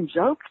fucking freaking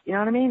joke? You know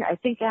what I mean? I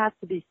think it has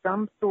to be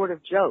some sort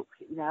of joke,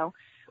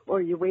 or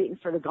you're waiting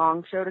for the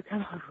Gong Show to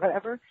come on,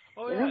 whatever.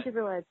 Oh, and yeah. then you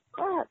realize,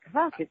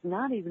 fuck, it's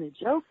not even a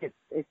joke.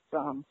 It's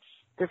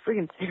they're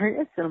freaking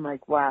serious. And I'm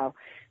like, wow,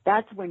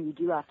 that's when you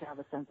do have to have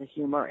a sense of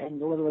humor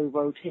and literally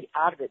rotate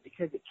out of it,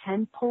 because it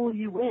can pull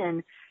you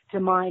in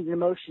to mind and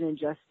emotion, and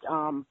just,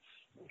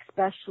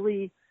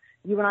 especially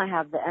you and I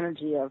have the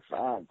energy of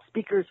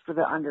speakers for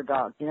the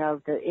underdog,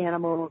 the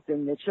animals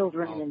and the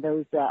children and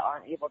those that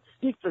aren't able to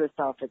speak for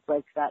themselves. It's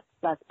like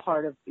that's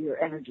part of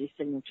your energy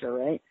signature,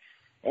 right?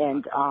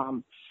 And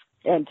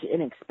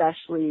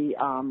especially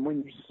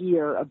when you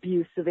hear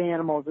abuse of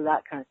animals or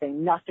that kind of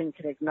thing, nothing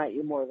can ignite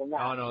you more than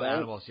that. Oh, no, right?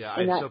 animals, yeah.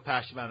 I'm so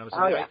passionate about animals.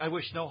 Oh, yeah. I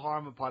wish no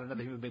harm upon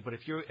another human being, but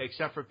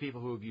except for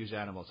people who abuse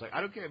animals. Like,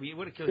 I don't care. I mean, you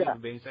want to kill human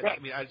beings.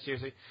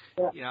 Seriously,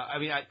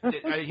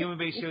 human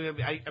beings,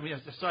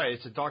 sorry,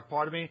 it's a dark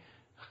part of me.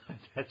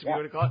 That's what you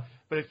want to call it.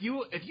 But if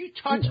you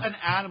touch an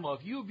animal,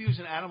 if you abuse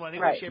an animal in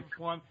any way, shape, or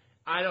form,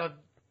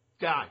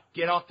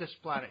 get off this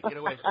planet. Get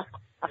away from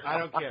me. I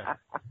don't care.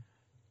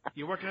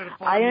 You're working at a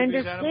farm. I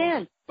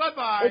understand.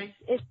 Bye-bye.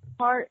 It's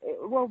part.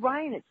 Well,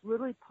 Ryan, it's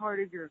literally part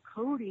of your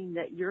coding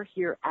that you're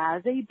here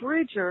as a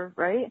bridger,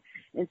 right?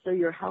 And so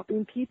you're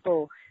helping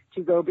people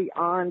to go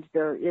beyond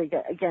their,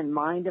 again,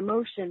 mind,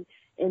 emotion,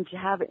 and to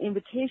have an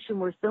invitation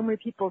where so many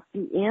people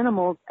see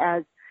animals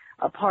as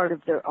a part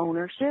of their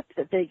ownership,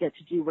 that they get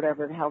to do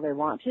whatever the hell they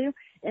want to,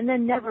 and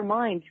then never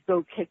mind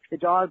go kick the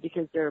dog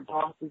because their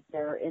boss is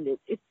there, and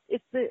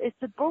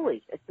it's a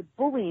bully. It's a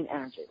bullying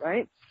energy,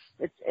 right?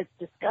 It's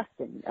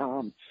disgusting.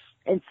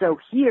 And so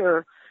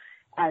here,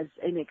 and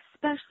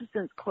especially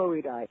since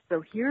Chloe died,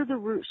 so here the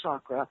root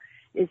chakra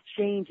is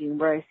changing,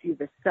 where I see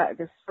the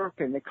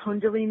serpent, the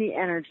kundalini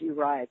energy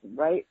rising,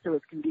 right? So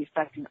it's going to be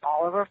affecting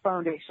all of our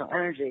foundational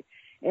energy.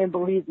 And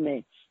believe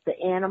me, the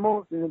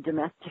animals and the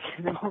domestic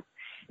animals,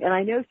 and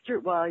I know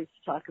Stuart Well used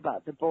to talk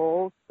about the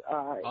bulls.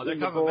 They're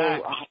coming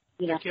back.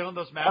 They're killing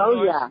those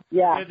matadors. Oh,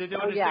 yeah. They're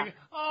doing this thing.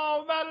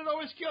 Oh, matador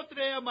was killed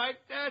today. I'm like,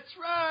 that's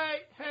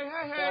right.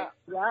 Hey.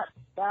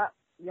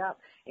 Yep.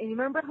 And you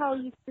remember how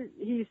he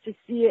used to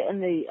see it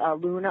in the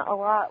Luna a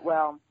lot?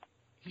 Well,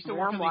 he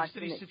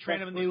used to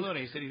train him in the Luna.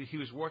 He said he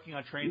was working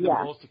on training the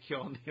bulls to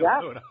kill in the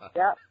Luna.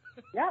 Yep.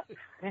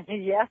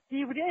 Yes,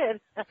 he did.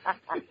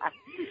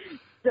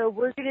 So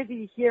we're going to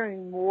be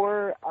hearing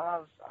more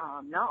of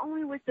not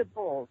only with the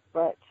bulls,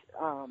 but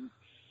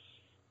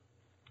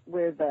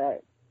with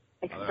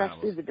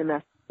especially the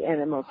domestic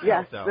animals.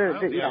 Yes, the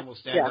animals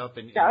stand up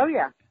and oh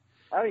yeah.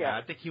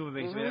 I think human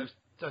beings.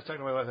 I was talking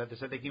to my wife about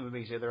this. I think human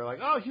beings. They're like,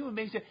 oh, human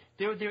beings.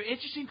 They're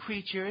interesting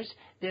creatures.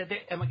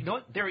 I'm like, you know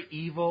what? They're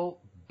evil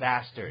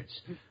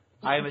bastards.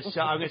 I'm going to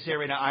say it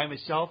right now, I'm a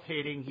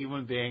self-hating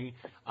human being.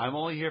 I'm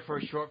only here for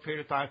a short period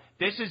of time.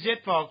 This is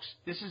it, folks.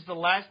 This is the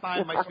last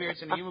time my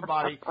spirit's in a human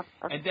body,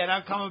 and then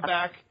I'm coming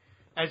back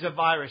as a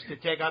virus to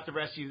take out the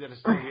rest of you that are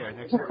still here.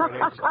 Next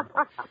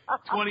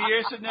 20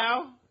 years from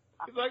now,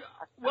 you're like,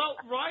 well,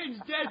 Ryan's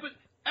dead, but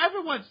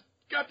everyone's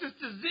got this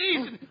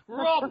disease, and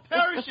we're all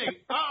perishing.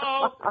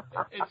 Uh-oh.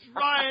 It's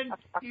Ryan.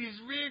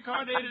 He's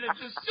reincarnated as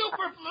a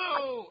super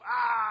flu.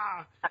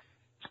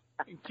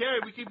 And Kerrie,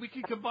 we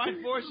could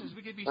combine forces.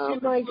 We could be super. Oh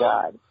my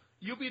God!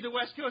 You'll be the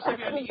West Coast, I'll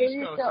be on the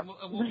East Coast.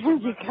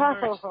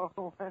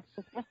 We'll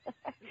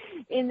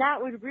and that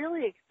would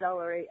really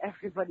accelerate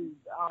everybody's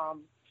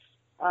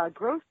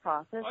growth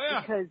process,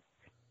 because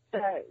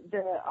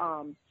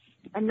the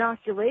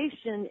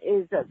inoculation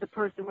is that the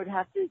person would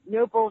have to,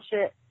 no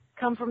bullshit,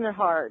 come from their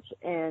heart,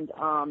 and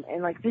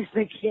like this,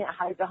 they can't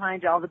hide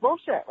behind all the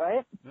bullshit,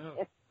 right? No.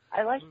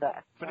 I like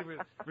that.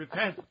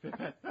 Repent.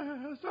 Sorry.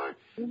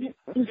 I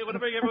want to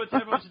bring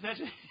everyone's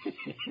attention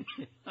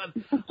on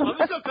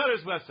Miss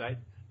O'Connor's website.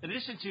 In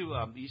addition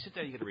to, you sit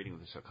down, you get a reading with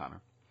Miss O'Connor.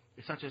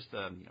 It's not just,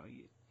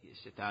 you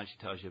sit down, she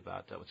tells you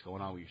about what's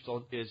going on with your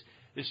soul. There's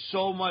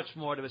so much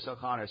more to Miss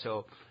O'Connor.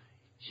 So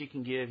she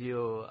can give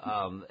you,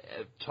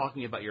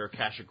 talking about your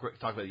Akashic,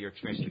 talk about your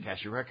experience with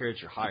Akashic records,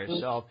 your higher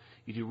self.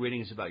 You do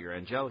readings about your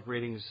angelic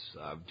readings,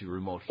 do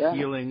remote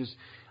healings.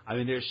 I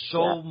mean, there's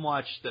so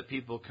much that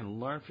people can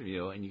learn from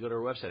you, and you go to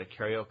our website at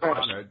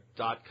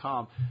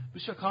kerrieoconnor.com.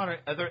 Ms. O'Connor,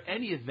 are there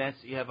any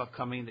events that you have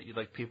upcoming that you'd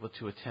like people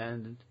to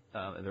attend?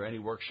 Are there any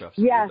workshops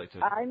that you'd like to?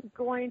 Yes, I'm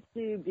going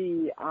to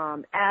be,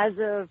 as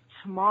of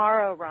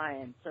tomorrow,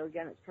 Ryan, so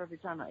again, it's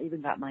perfect time. I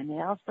even got my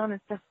nails done and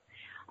stuff.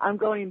 I'm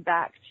going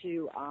back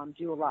to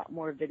do a lot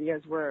more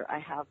videos where I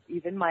have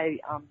even my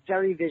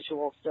very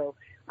visual, so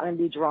I'm going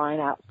to be drawing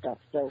out stuff.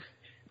 So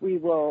we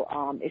will,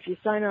 if you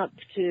sign up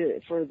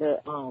for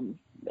the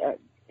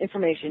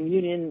information,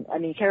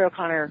 Kerrie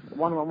O'Connor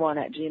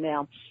 111 at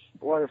Gmail,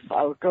 or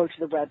go to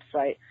the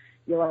website,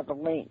 you'll have a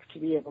link to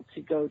be able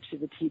to go to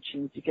the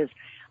teachings, because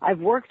I've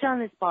worked on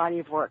this body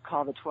of work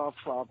called the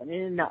 1212, and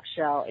in a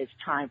nutshell, it's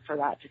time for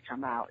that to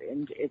come out,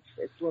 and it's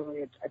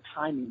literally a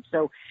timing.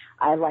 So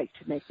I like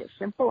to make it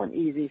simple and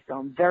easy, so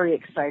I'm very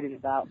excited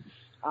about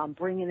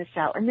bringing this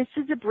out. And this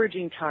is a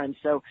bridging time,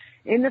 so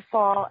in the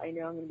fall, I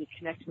know I'm going to be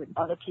connecting with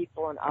other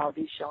people, and I'll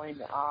be showing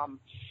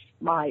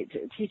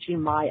teaching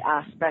my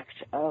aspect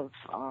of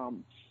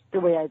the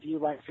way I view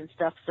life and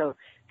stuff. So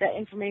that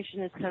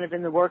information is kind of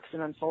in the works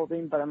and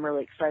unfolding, but I'm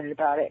really excited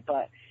about it.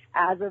 But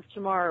as of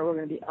tomorrow, we're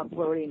going to be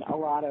uploading a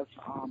lot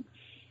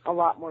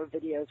more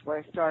videos, where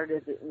I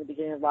started in the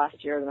beginning of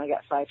last year, then I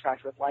got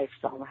sidetracked with life,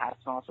 selling hats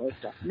and all sorts of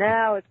stuff.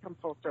 Now it's come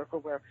full circle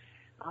where,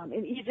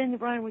 and even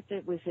Brian with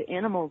the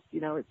animals,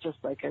 it's just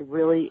like I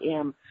really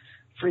am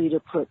free to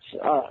put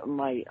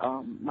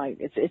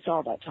it's all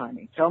about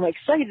timing. So I'm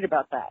excited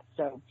about that.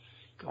 So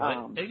a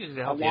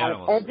lot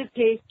of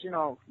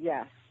educational,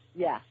 yes,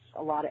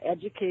 a lot of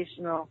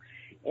educational,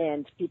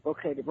 and people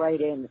could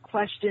write in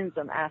questions.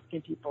 I'm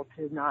asking people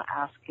to not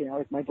ask,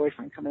 like my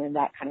boyfriend coming in,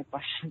 that kind of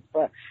questions,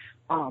 but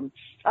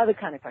other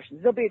kind of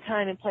questions. There'll be a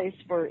time and place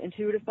for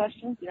intuitive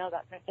questions, that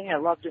kind of thing. I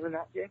love doing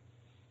that too.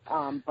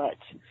 But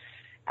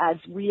as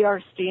we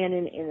are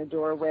standing in a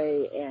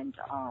doorway and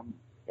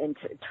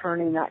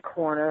turning that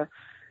corner,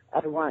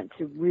 I want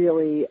to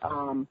really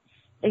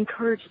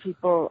encourage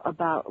people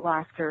about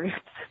laughter and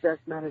success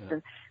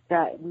medicine,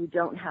 that we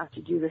don't have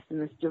to do this in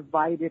this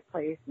divided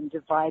place and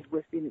divide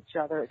within each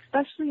other,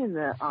 especially in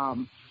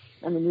the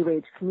New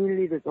Age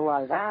community. There's a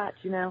lot of that,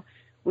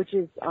 which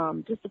is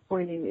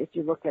disappointing if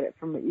you look at it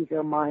from the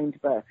ego mind.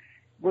 But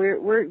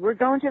we're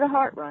going to the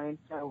heart, Ryan.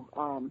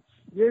 So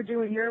you're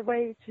doing your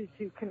way to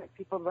connect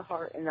people to the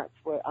heart, and that's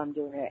what I'm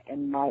doing it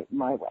in my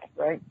way,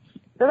 right?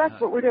 So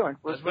that's what we're doing.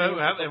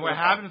 We're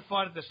having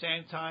fun at the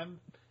same time.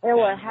 And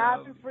we're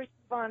having freaking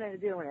fun and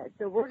doing it.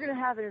 So we're going to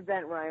have an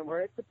event, Ryan, where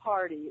it's a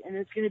party, and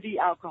there's going to be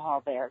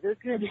alcohol there. There's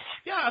going to be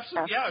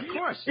absolutely, of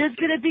course. There's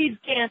going to be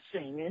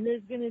dancing, and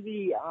there's going to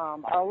be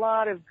a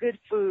lot of good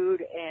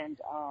food, and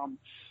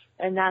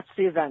that's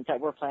the event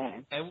that we're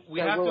planning. And we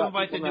have to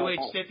invite the New Age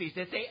hippies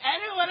that say, I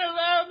don't want to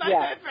lower my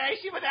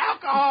vibration with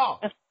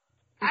alcohol.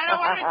 I don't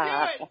want to do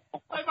it.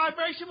 My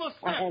vibration will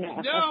slip.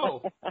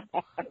 No.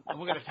 And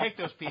we're going to take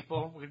those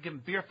people. We're going to give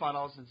them beer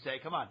funnels and say,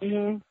 come on.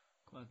 Mm-hmm.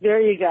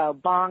 There you go.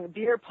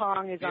 Beer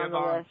pong is on the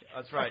list.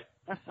 That's right.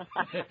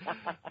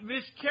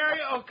 Miss Kerrie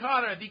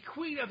O'Connor, the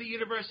Queen of the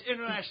Universe,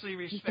 internationally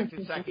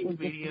respected psychic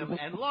medium,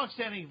 and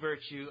longstanding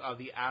virtue of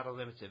the Outer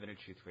Limits of Inner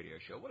Truth radio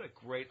show. What a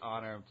great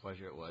honor and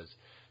pleasure it was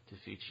to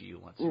feature you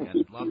once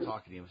again. Love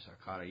talking to you, Miss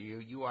O'Connor.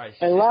 You are a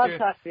sister. I love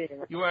talking to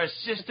you. You are a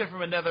sister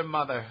from another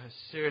mother.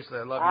 Seriously,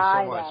 I love you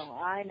so much.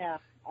 I know.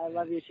 I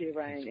love you too,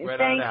 Ryan. And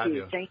thank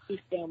you. Thank you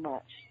so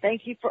much.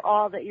 Thank you for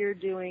all that you're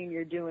doing.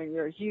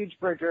 You're a huge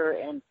bridger,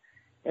 and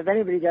if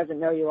anybody doesn't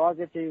know you, all you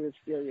have to do is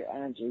feel your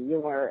energy.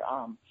 You are,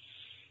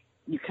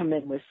 you come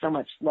in with so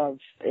much love,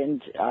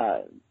 and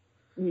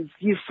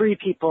you free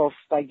people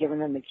by giving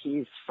them the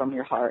keys from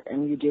your heart,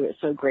 and you do it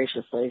so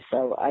graciously.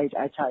 So I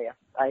tell you,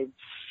 I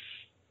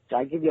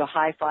give you a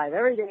high five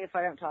every day if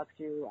I don't talk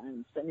to you.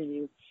 I'm sending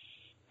you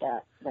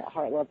that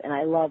heart love, and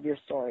I love your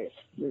stories.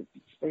 You're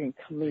a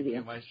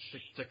comedian. My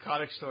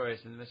psychotic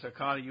stories, and Miss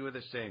O'Connor, you were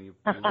the same. You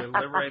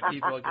liberate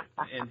people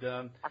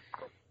and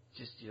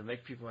just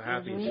make people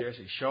happy.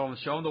 Seriously, show them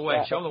the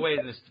way. Show them the way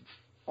in this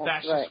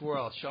fascist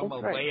world. Show them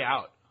a way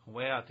out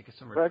to get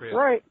some reprieve. That's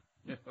right.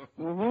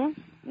 All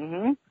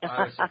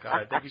right,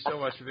 O'Connor, thank you so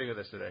much for being with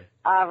us today.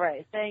 All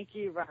right, thank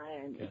you,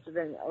 Ryan. Okay. It's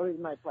been always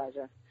my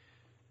pleasure.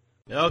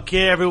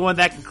 Okay, everyone,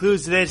 that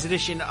concludes today's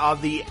edition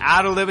of the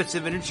Outer Limits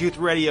of Inner Truth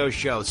radio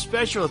show.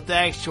 Special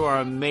thanks to our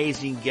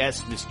amazing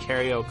guest, Miss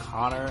Kerrie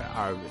O'Connor,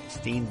 our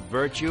esteemed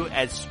virtue,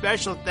 and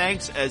special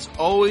thanks, as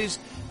always,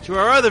 to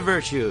our other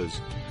virtues,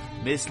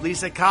 Miss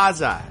Lisa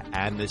Kaza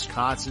and Miss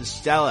Constance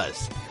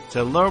Stellas.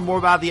 To learn more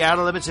about the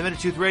Outer Limits of Inner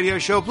Truth radio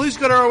show, please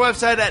go to our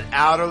website at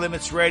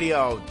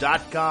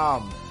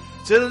outerlimitsradio.com.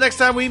 Till the next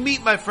time we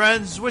meet, my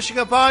friends, wishing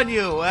upon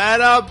you an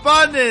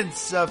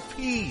abundance of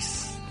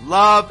peace,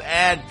 love,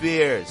 and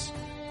beers.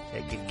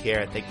 Take good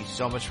care. Thank you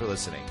so much for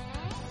listening.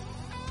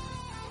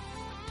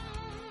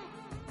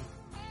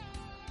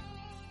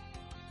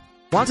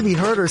 Want to be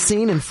heard or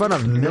seen in front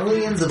of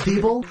millions of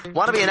people?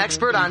 Want to be an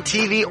expert on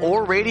TV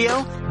or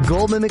radio?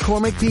 Goldman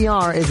McCormick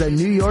PR is a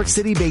New York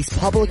City-based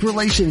public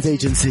relations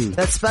agency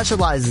that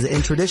specializes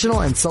in traditional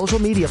and social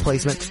media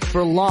placement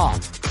for law,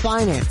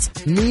 finance,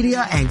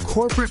 media, and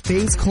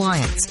corporate-based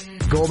clients.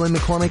 Goldman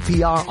McCormick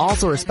PR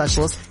also are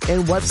specialists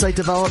in website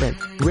development,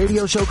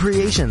 radio show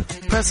creation,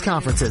 press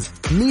conferences,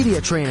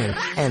 media training,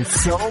 and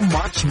so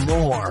much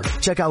more.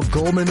 Check out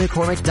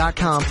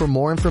GoldmanMcCormick.com for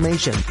more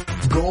information.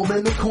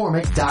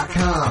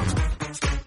 GoldmanMcCormick.com.